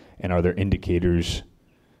likely, and are there indicators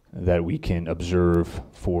that we can observe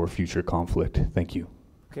for future conflict? Thank you.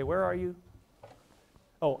 Okay, where are you?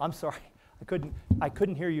 Oh, I'm sorry. I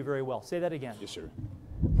couldn't hear you very well. Say that again. Yes, sir.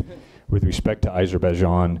 With respect to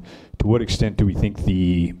Azerbaijan, to what extent do we think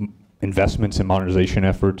the investments and modernization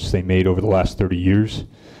efforts they made over the last 30 years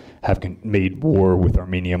have made war with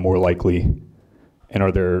Armenia more likely? And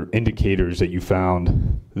are there indicators that you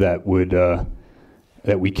found that would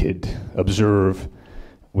that we could observe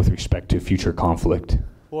with respect to future conflict?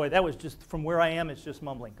 Boy, that was just, from where I am, it's just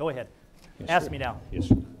mumbling. Go ahead. Yes, Ask sir. me now. Yes,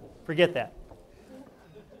 sir. Forget that.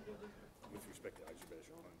 With respect to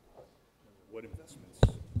Azerbaijan, what investments,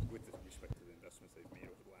 with respect to the investments they've made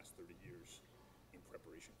over the last 30 years in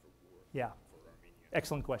preparation for war for Armenia?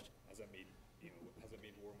 Excellent question. Has that made,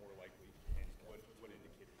 war more likely, and what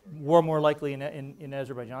indicators are there? War more likely in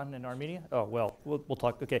Azerbaijan and Armenia? Oh, well, we'll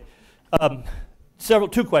talk. Okay.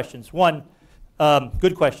 Two questions. One,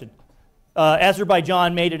 good question.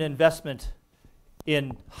 Azerbaijan made an investment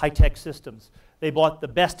in high-tech systems. They bought the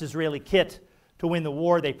best Israeli kit to win the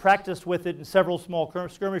war. They practiced with it in several small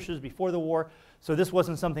skirmishes before the war, so this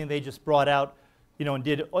wasn't something they just brought out and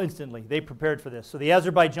did instantly. They prepared for this. So the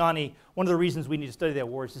Azerbaijani, one of the reasons we need to study that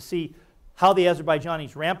war is to see how the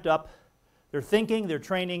Azerbaijanis ramped up their thinking, their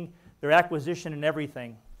training, their acquisition, and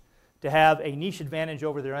everything to have a niche advantage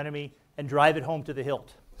over their enemy and drive it home to the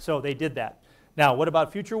hilt. So they did that. Now, what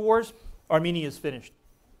about future wars? Armenia is finished.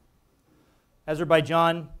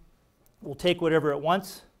 Azerbaijan will take whatever it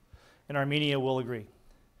wants, and Armenia will agree.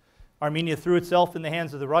 Armenia threw itself in the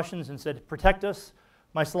hands of the Russians and said, protect us,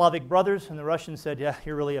 my Slavic brothers, and the Russians said, yeah,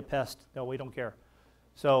 you're really a pest. No, we don't care.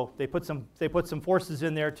 So they put some forces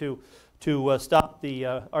in there to stop the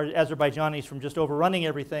Azerbaijanis from just overrunning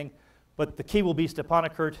everything. But the key will be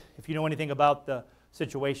Stepanakert. If you know anything about the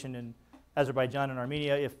situation in Azerbaijan and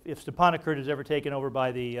Armenia, if Stepanakert is ever taken over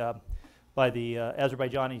by the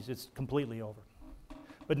Azerbaijanis, it's completely over.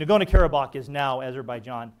 But Nagorno-Karabakh is now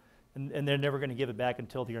Azerbaijan, and they're never going to give it back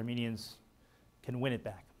until the Armenians can win it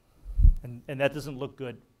back. And that doesn't look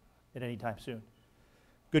good at any time soon.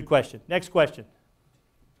 Good question. Next question.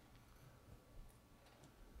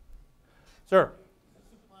 Sir?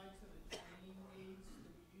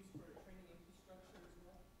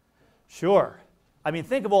 Sure. I mean,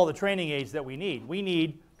 think of all the training aids that we need. We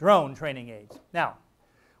need drone training aids. Now,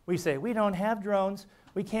 we say, we don't have drones.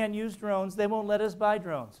 We can't use drones. They won't let us buy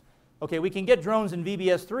drones. Okay, we can get drones in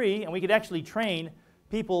VBS3, and we could actually train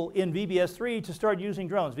people in VBS3 to start using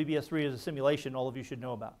drones. VBS3 is a simulation all of you should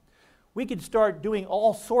know about. We could start doing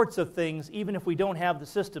all sorts of things even if we don't have the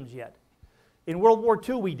systems yet. In World War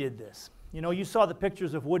II, we did this. You saw the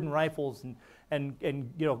pictures of wooden rifles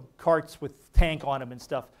and carts with tank on them and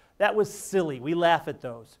stuff. That was silly. We laugh at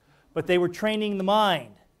those. But they were training the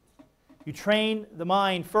mind. You train the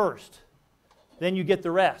mind first. Then you get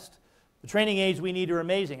the rest. The training aids we need are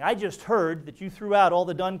amazing. I just heard that you threw out all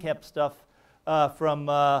the Dunkep stuff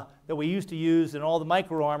that we used to use and all the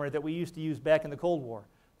micro armor that we used to use back in the Cold War.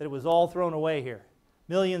 That it was all thrown away here.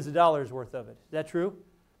 Millions of dollars worth of it. Is that true?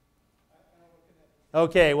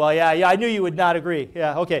 Okay, well, yeah, I knew you would not agree.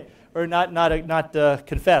 Yeah, okay, or not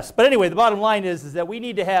confess. But anyway, the bottom line is that we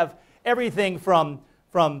need to have everything from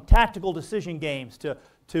tactical decision games to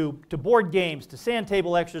board games, to sand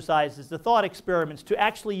table exercises, to thought experiments, to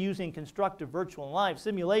actually using constructive virtual and live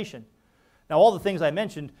simulation. Now, all the things I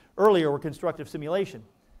mentioned earlier were constructive simulation.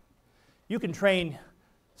 You can train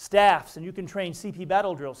staffs and you can train CP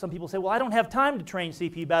battle drills. Some people say, well, I don't have time to train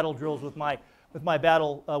CP battle drills with my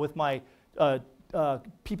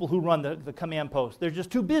people who run the command post. They're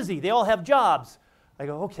just too busy. They all have jobs. I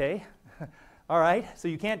go, okay, all right, so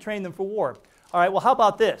you can't train them for war. All right, well, how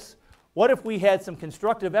about this? What if we had some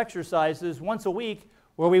constructive exercises once a week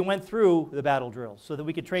where we went through the battle drills so that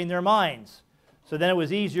we could train their minds? So then it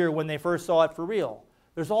was easier when they first saw it for real.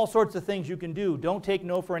 There's all sorts of things you can do. Don't take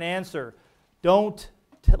no for an answer. Don't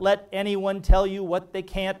let anyone tell you what they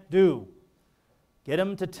can't do. Get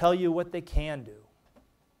them to tell you what they can do.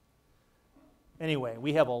 Anyway,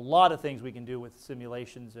 we have a lot of things we can do with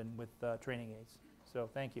simulations and with training aids. So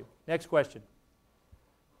thank you. Next question.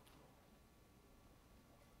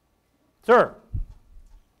 Sir?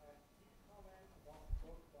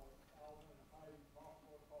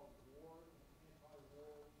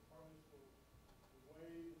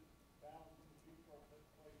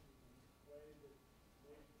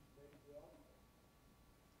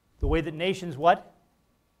 The way that nations what?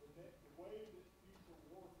 The way that future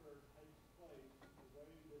warfare takes place, the way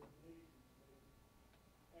that nations make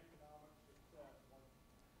economic success.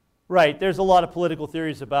 Right. There's a lot of political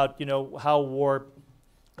theories about, how war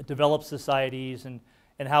develops societies and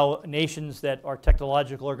how nations that are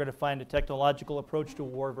technological are going to find a technological approach to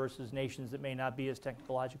war versus nations that may not be as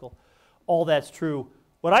technological. All that's true.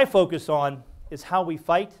 What I focus on is how we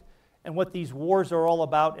fight and what these wars are all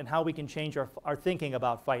about and how we can change our thinking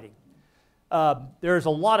about fighting. There's a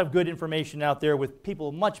lot of good information out there with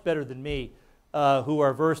people much better than me who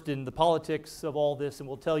are versed in the politics of all this and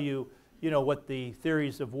will tell you, what the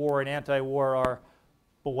theories of war and anti-war are.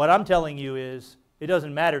 But what I'm telling you is it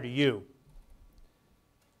doesn't matter to you.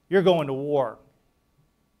 You're going to war.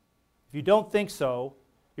 If you don't think so,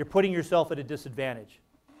 you're putting yourself at a disadvantage.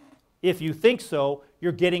 If you think so,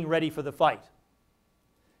 you're getting ready for the fight.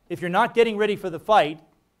 If you're not getting ready for the fight,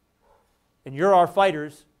 and you're our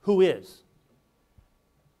fighters, who is?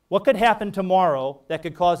 What could happen tomorrow that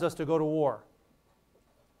could cause us to go to war?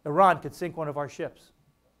 Iran could sink one of our ships.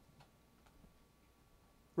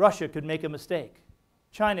 Russia could make a mistake.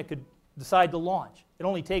 China could decide to launch. It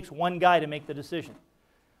only takes one guy to make the decision.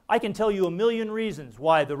 I can tell you a million reasons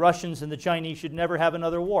why the Russians and the Chinese should never have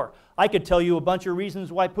another war. I could tell you a bunch of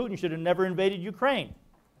reasons why Putin should have never invaded Ukraine.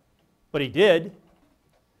 But he did.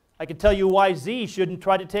 I could tell you why Xi shouldn't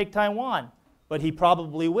try to take Taiwan, but he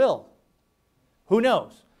probably will. Who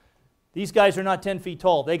knows? These guys are not 10 feet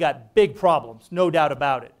tall. They got big problems, no doubt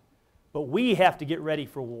about it. But we have to get ready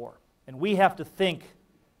for war. And we have to think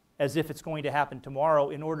as if it's going to happen tomorrow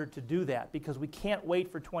in order to do that, because we can't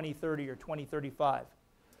wait for 2030 or 2035.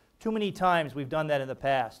 Too many times we've done that in the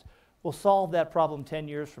past. We'll solve that problem 10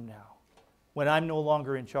 years from now when I'm no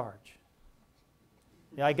longer in charge.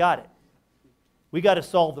 Yeah, I got it. We got to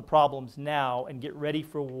solve the problems now and get ready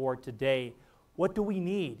for war today. What do we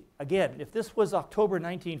need? Again, if this was October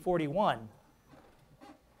 1941,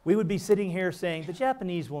 we would be sitting here saying, the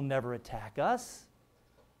Japanese will never attack us.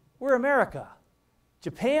 We're America.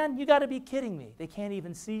 Japan, you got to be kidding me. They can't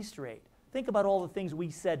even see straight. Think about all the things we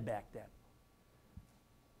said back then.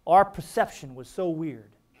 Our perception was so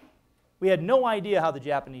weird. We had no idea how the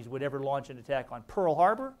Japanese would ever launch an attack on Pearl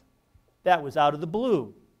Harbor. That was out of the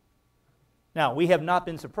blue. Now, we have not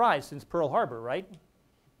been surprised since Pearl Harbor, right?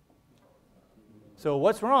 So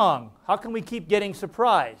what's wrong? How can we keep getting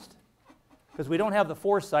surprised? Because we don't have the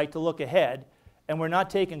foresight to look ahead, and we're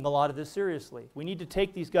not taking a lot of this seriously. We need to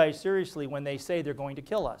take these guys seriously when they say they're going to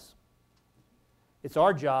kill us. It's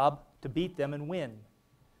our job to beat them and win.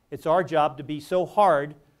 It's our job to be so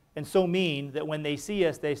hard and so mean that when they see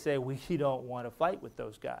us, they say, we don't want to fight with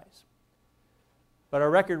those guys. But our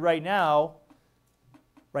record right now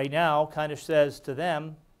kind of says to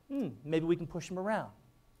them, maybe we can push them around.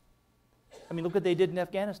 I mean, look what they did in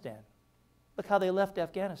Afghanistan. Look how they left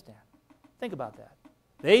Afghanistan. Think about that.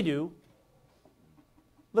 They do.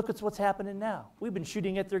 Look at what's happening now. We've been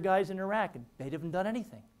shooting at their guys in Iraq, and they haven't done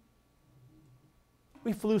anything.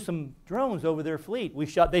 We flew some drones over their fleet.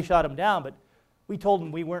 They shot them down, but we told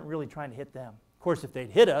them we weren't really trying to hit them. Of course, if they'd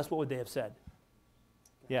hit us, what would they have said?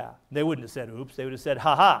 Yeah, they wouldn't have said, oops. They would have said,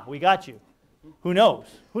 ha-ha, we got you. Who knows?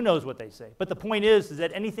 Who knows what they say? But the point is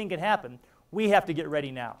that anything can happen. We have to get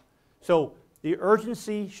ready now. So the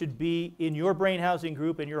urgency should be in your brain housing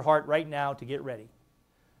group, in your heart right now to get ready.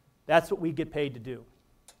 That's what we get paid to do.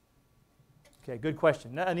 Okay, good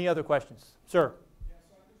question. Any other questions? Sir? Yeah,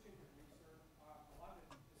 so I appreciate your brief, sir. A lot of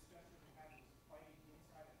the discussion we had was fighting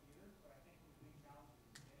inside of theaters, but I think we've been challenged with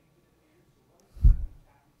getting to the theaters. So what is some of the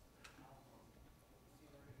tactics now to see they're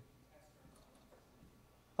going to test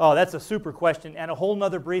our? Oh, that's a super question and a whole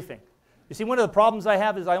nother briefing. You see, one of the problems I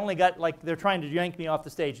have is I only got, they're trying to yank me off the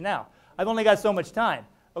stage now. I've only got so much time.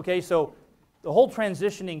 Okay, so the whole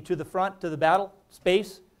transitioning to the front, to the battle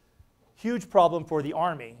space, huge problem for the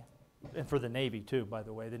Army. And for the Navy too, by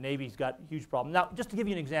the way. The Navy's got a huge problem. Now, just to give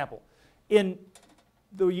you an example, in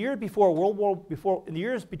the year before in the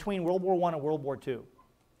years between World War I and World War II,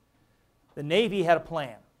 the Navy had a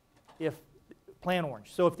plan. Plan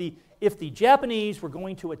Orange. So if the Japanese were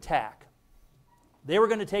going to attack, they were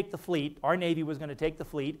going to take the fleet. Our Navy was going to take the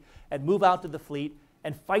fleet and move out to the fleet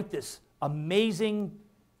and fight this amazing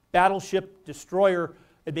battleship destroyer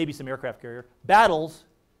and maybe some aircraft carrier battles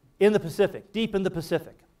in the Pacific, deep in the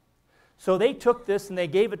Pacific. So they took this and they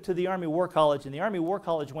gave it to the Army War College, and the Army War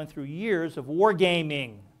College went through years of war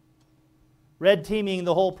gaming, red teaming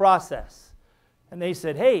the whole process. And they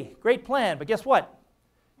said, hey, great plan, but guess what?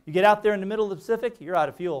 You get out there in the middle of the Pacific, you're out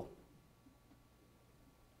of fuel.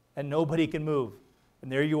 And nobody can move.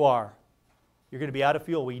 And there you are. You're going to be out of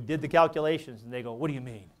fuel. We did the calculations, and they go, what do you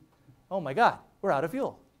mean? Oh my God, we're out of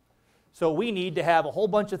fuel. So we need to have a whole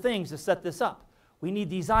bunch of things to set this up. We need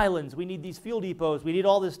these islands, we need these fuel depots, we need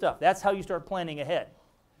all this stuff. That's how you start planning ahead.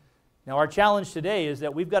 Now our challenge today is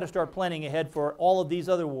that we've got to start planning ahead for all of these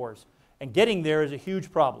other wars. And getting there is a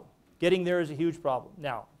huge problem. Getting there is a huge problem.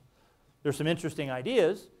 Now, there's some interesting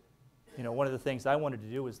ideas. You know, one of the things I wanted to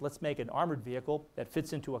do is let's make an armored vehicle that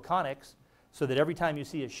fits into a Connex so that every time you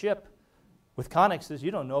see a ship with Connexes,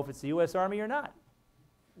 you don't know if it's the U.S. Army or not.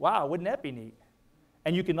 Wow, wouldn't that be neat?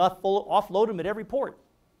 And you can offload them at every port.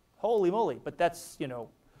 Holy moly, but that's, you know,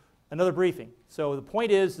 another briefing. So the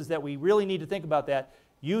point is that we really need to think about that.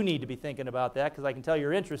 You need to be thinking about that because I can tell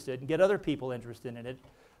you're interested and get other people interested in it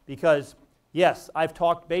because, yes, I've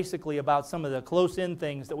talked basically about some of the close-in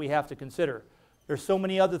things that we have to consider. There's so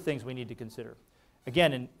many other things we need to consider.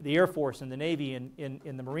 Again, in the Air Force and the Navy and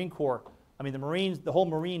in the Marine Corps, I mean, the Marines, the whole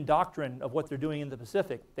Marine doctrine of what they're doing in the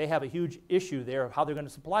Pacific, they have a huge issue there of how they're going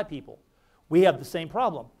to supply people. We have the same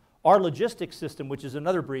problem. Our logistics system, which is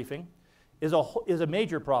another briefing, is a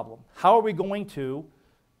major problem. How are we going to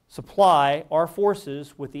supply our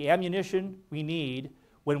forces with the ammunition we need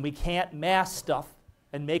when we can't mass stuff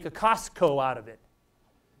and make a Costco out of it?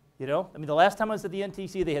 You know, I mean, the last time I was at the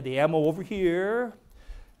NTC, they had the ammo over here,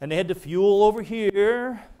 and they had the fuel over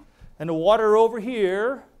here, and the water over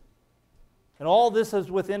here, and all this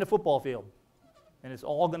is within a football field, and it's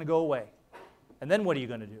all going to go away. And then what are you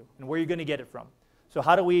going to do, and where are you going to get it from? So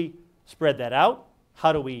how do we spread that out?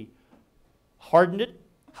 How do we harden it?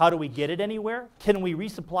 How do we get it anywhere? Can we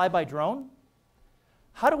resupply by drone?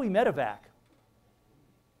 How do we medevac?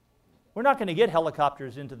 We're not going to get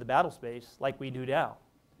helicopters into the battle space like we do now.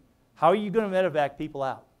 How are you going to medevac people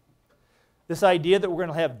out? This idea that we're going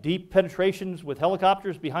to have deep penetrations with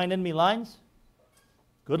helicopters behind enemy lines,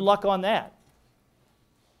 good luck on that.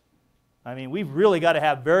 I mean, we've really got to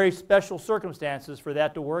have very special circumstances for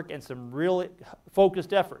that to work and some real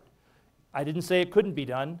focused effort. I didn't say it couldn't be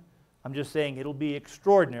done. I'm just saying it'll be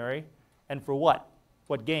extraordinary. And for what?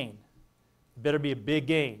 What gain? It better be a big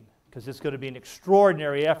gain, because it's going to be an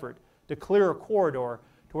extraordinary effort to clear a corridor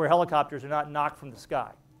to where helicopters are not knocked from the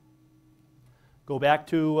sky. Go back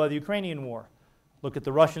to the Ukrainian war. Look at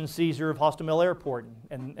the Russian seizure of Hostomel Airport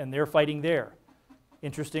and their fighting there.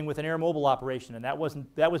 Interesting with an air mobile operation, and that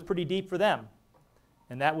was pretty deep for them.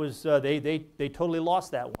 And that was they totally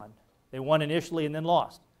lost that one. They won initially and then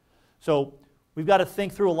lost. So we've got to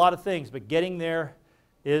think through a lot of things, but getting there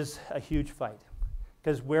is a huge fight.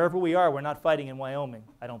 Because wherever we are, we're not fighting in Wyoming,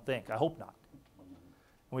 I don't think. I hope not.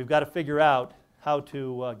 And we've got to figure out how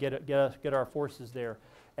to get our forces there.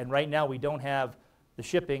 And right now we don't have the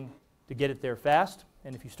shipping to get it there fast.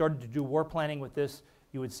 And if you started to do war planning with this,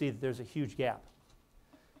 you would see that there's a huge gap.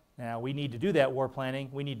 Now, we need to do that war planning.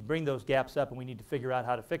 We need to bring those gaps up, and we need to figure out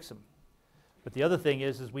how to fix them. But the other thing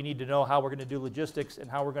is we need to know how we're going to do logistics and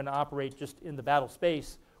how we're going to operate just in the battle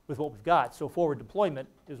space with what we've got. So forward deployment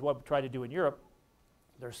is what we try to do in Europe.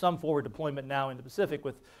 There's some forward deployment now in the Pacific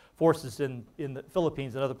with forces in the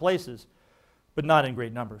Philippines and other places, but not in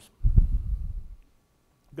great numbers.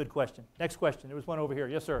 Good question. Next question. There was one over here.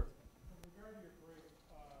 Yes, sir.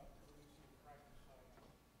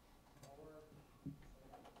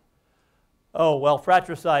 Oh, well,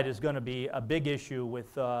 fratricide is going to be a big issue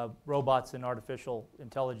with robots and artificial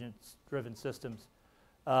intelligence-driven systems,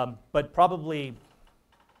 but probably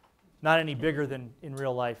not any bigger than in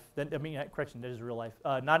real life. Correction, that is real life.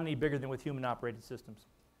 Not any bigger than with human-operated systems.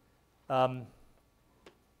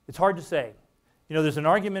 It's hard to say. You know, there's an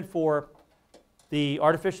argument for the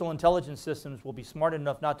artificial intelligence systems will be smart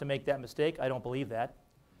enough not to make that mistake. I don't believe that.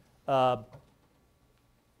 But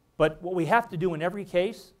what we have to do in every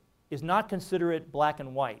case is not consider it black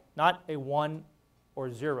and white, not a 1 or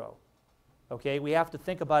 0. Okay? We have to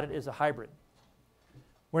think about it as a hybrid.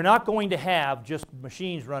 We're not going to have just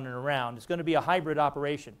machines running around. It's going to be a hybrid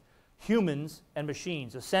operation. Humans and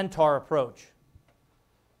machines, a centaur approach.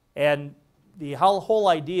 And the whole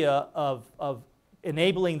idea of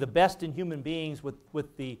enabling the best in human beings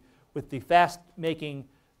with the fast-making,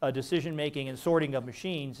 decision-making and sorting of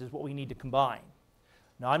machines is what we need to combine.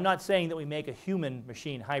 Now, I'm not saying that we make a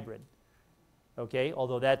human-machine hybrid, okay?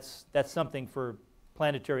 Although that's something for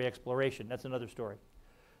planetary exploration. That's another story.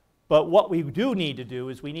 But what we do need to do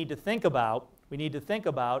is we need to think about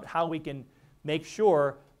how we can make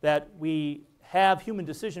sure that we have human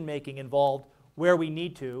decision-making involved where we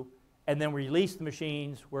need to, and then release the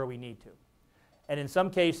machines where we need to. And in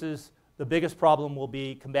some cases, the biggest problem will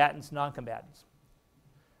be combatants, non-combatants.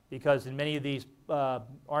 Because in many of these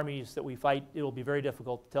armies that we fight, it will be very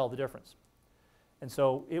difficult to tell the difference. And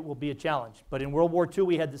so it will be a challenge. But in World War II,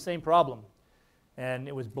 we had the same problem. And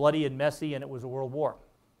it was bloody and messy, and it was a world war.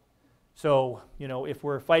 So, you know, if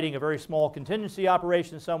we're fighting a very small contingency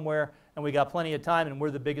operation somewhere, and we got plenty of time, and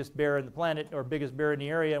we're the biggest bear in the planet, or biggest bear in the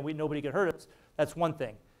area, and nobody can hurt us, that's one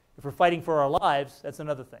thing. If we're fighting for our lives, that's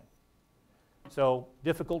another thing. So,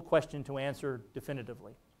 difficult question to answer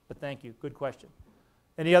definitively. But thank you. Good question.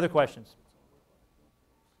 Any other questions?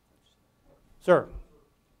 Sir.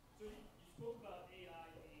 So you spoke about AI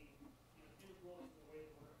being integral to the way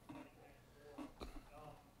that we're fighting next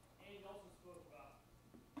war. And you also spoke about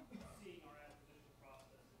seeing our acquisition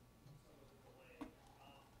process and some of the delay.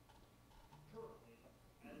 Currently,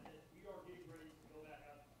 as we are getting ready to go back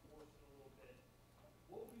out to force in a little bit,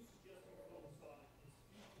 what would you suggest we focus on is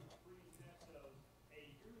future freeze next of,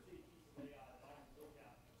 hey, here's a piece of AI that I can look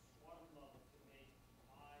at squadron level to make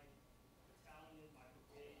my battalion, my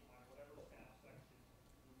brigade, my whatever staff section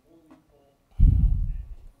more lethal and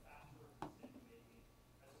faster decision making,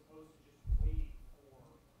 as opposed to just waiting for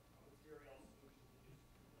a material solution to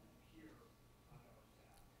just appear on our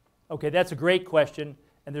staff? Okay, that's a great question,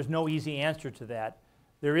 and there's no easy answer to that.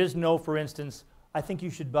 There is no, for instance, I think you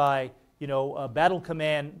should buy, a Battle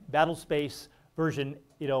Command, Battlespace version,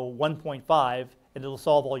 1.5, and it'll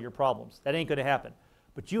solve all your problems. That ain't going to happen.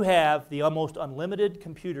 But you have the almost unlimited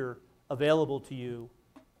computer available to you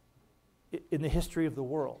in the history of the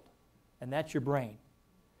world, and that's your brain.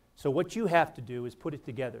 So what you have to do is put it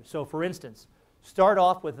together. So for instance, start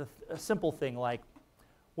off with a simple thing like,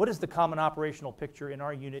 what does the common operational picture in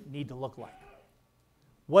our unit need to look like?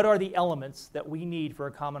 What are the elements that we need for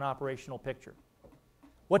a common operational picture?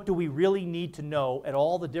 What do we really need to know at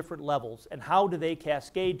all the different levels, and how do they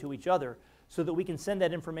cascade to each other so that we can send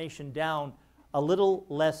that information down a little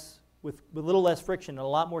less, with a little less friction and a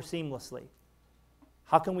lot more seamlessly?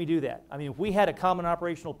 How can we do that? I mean, if we had a common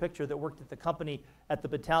operational picture that worked at the company, at the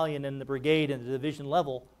battalion and the brigade and the division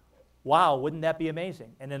level, wow, wouldn't that be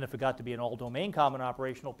amazing? And then if it got to be an all-domain common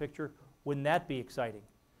operational picture, wouldn't that be exciting?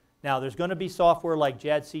 Now, there's going to be software like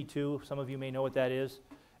JADC2, some of you may know what that is,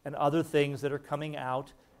 and other things that are coming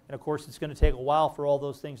out. And of course, it's going to take a while for all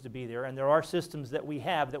those things to be there. And there are systems that we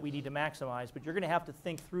have that we need to maximize, but you're going to have to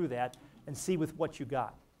think through that and see with what you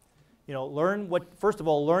got. You know, first of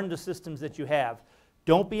all, learn the systems that you have.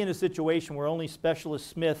 Don't be in a situation where only Specialist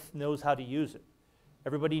Smith knows how to use it.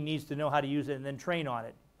 Everybody needs to know how to use it and then train on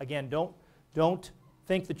it. Again, don't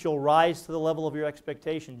think that you'll rise to the level of your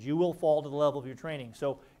expectations. You will fall to the level of your training.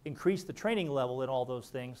 So increase the training level in all those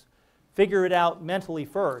things. Figure it out mentally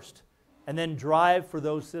first, and then drive for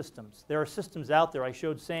those systems. There are systems out there. I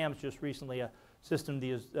showed Sam's just recently a system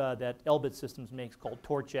that Elbit Systems makes called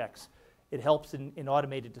TorchX. It helps in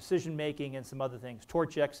automated decision making and some other things.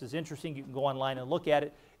 TorchX is interesting. You can go online and look at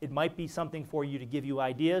it. It might be something for you to give you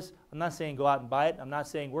ideas. I'm not saying go out and buy it. I'm not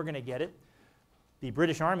saying we're going to get it. The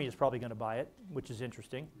British Army is probably going to buy it, which is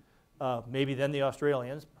interesting. Maybe then the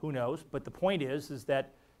Australians, who knows? But the point is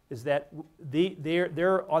that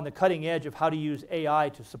they're on the cutting edge of how to use AI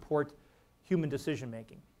to support human decision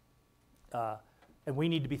making. And we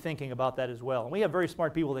need to be thinking about that as well. And we have very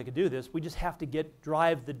smart people that can do this. We just have to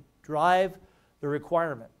drive the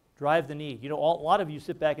requirement, drive the need. You know, a lot of you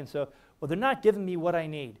sit back and say, well, they're not giving me what I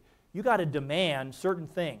need. You got to demand certain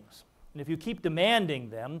things. And if you keep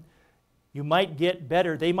demanding them, you might get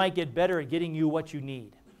better. They might get better at getting you what you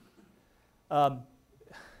need.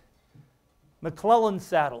 McClellan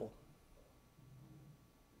Saddle.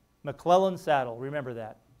 McClellan Saddle, remember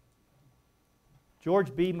that.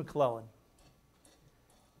 George B. McClellan.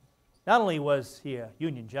 Not only was he a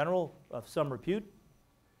Union general of some repute,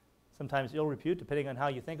 sometimes ill repute, depending on how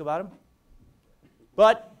you think about him,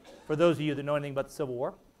 but for those of you that know anything about the Civil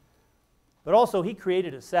War, but also he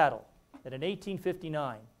created a saddle that in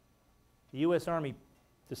 1859 the U.S. Army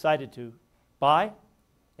decided to buy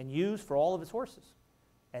and use for all of its horses.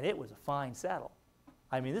 And it was a fine saddle.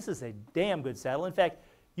 I mean, this is a damn good saddle. In fact,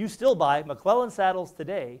 you still buy McClellan saddles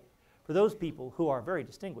today for those people who are very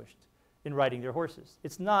distinguished in riding their horses.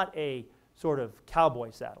 It's not a sort of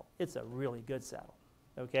cowboy saddle. It's a really good saddle.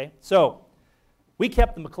 Okay? So, we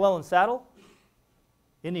kept the McClellan saddle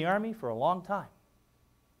in the Army for a long time.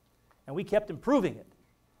 And we kept improving it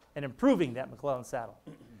and improving that McClellan saddle.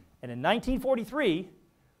 And in 1943,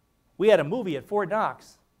 we had a movie at Fort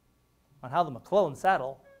Knox on how the McClellan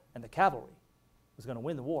saddle and the cavalry was going to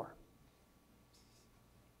win the war.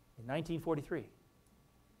 In 1943.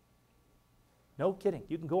 No kidding.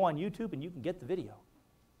 You can go on YouTube and you can get the video.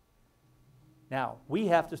 Now, we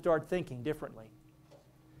have to start thinking differently.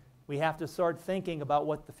 We have to start thinking about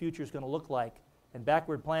what the future is going to look like and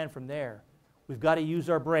backward plan from there. We've got to use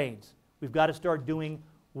our brains. We've got to start doing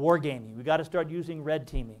wargaming. We've got to start using red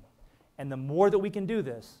teaming. And the more that we can do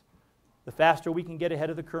this, the faster we can get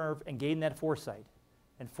ahead of the curve and gain that foresight.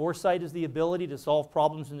 And foresight is the ability to solve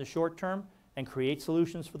problems in the short term and create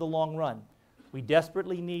solutions for the long run. We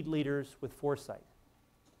desperately need leaders with foresight.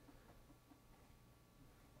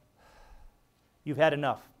 You've had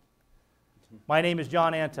enough. My name is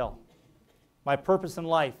John Antal. My purpose in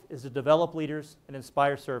life is to develop leaders and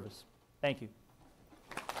inspire service. Thank you.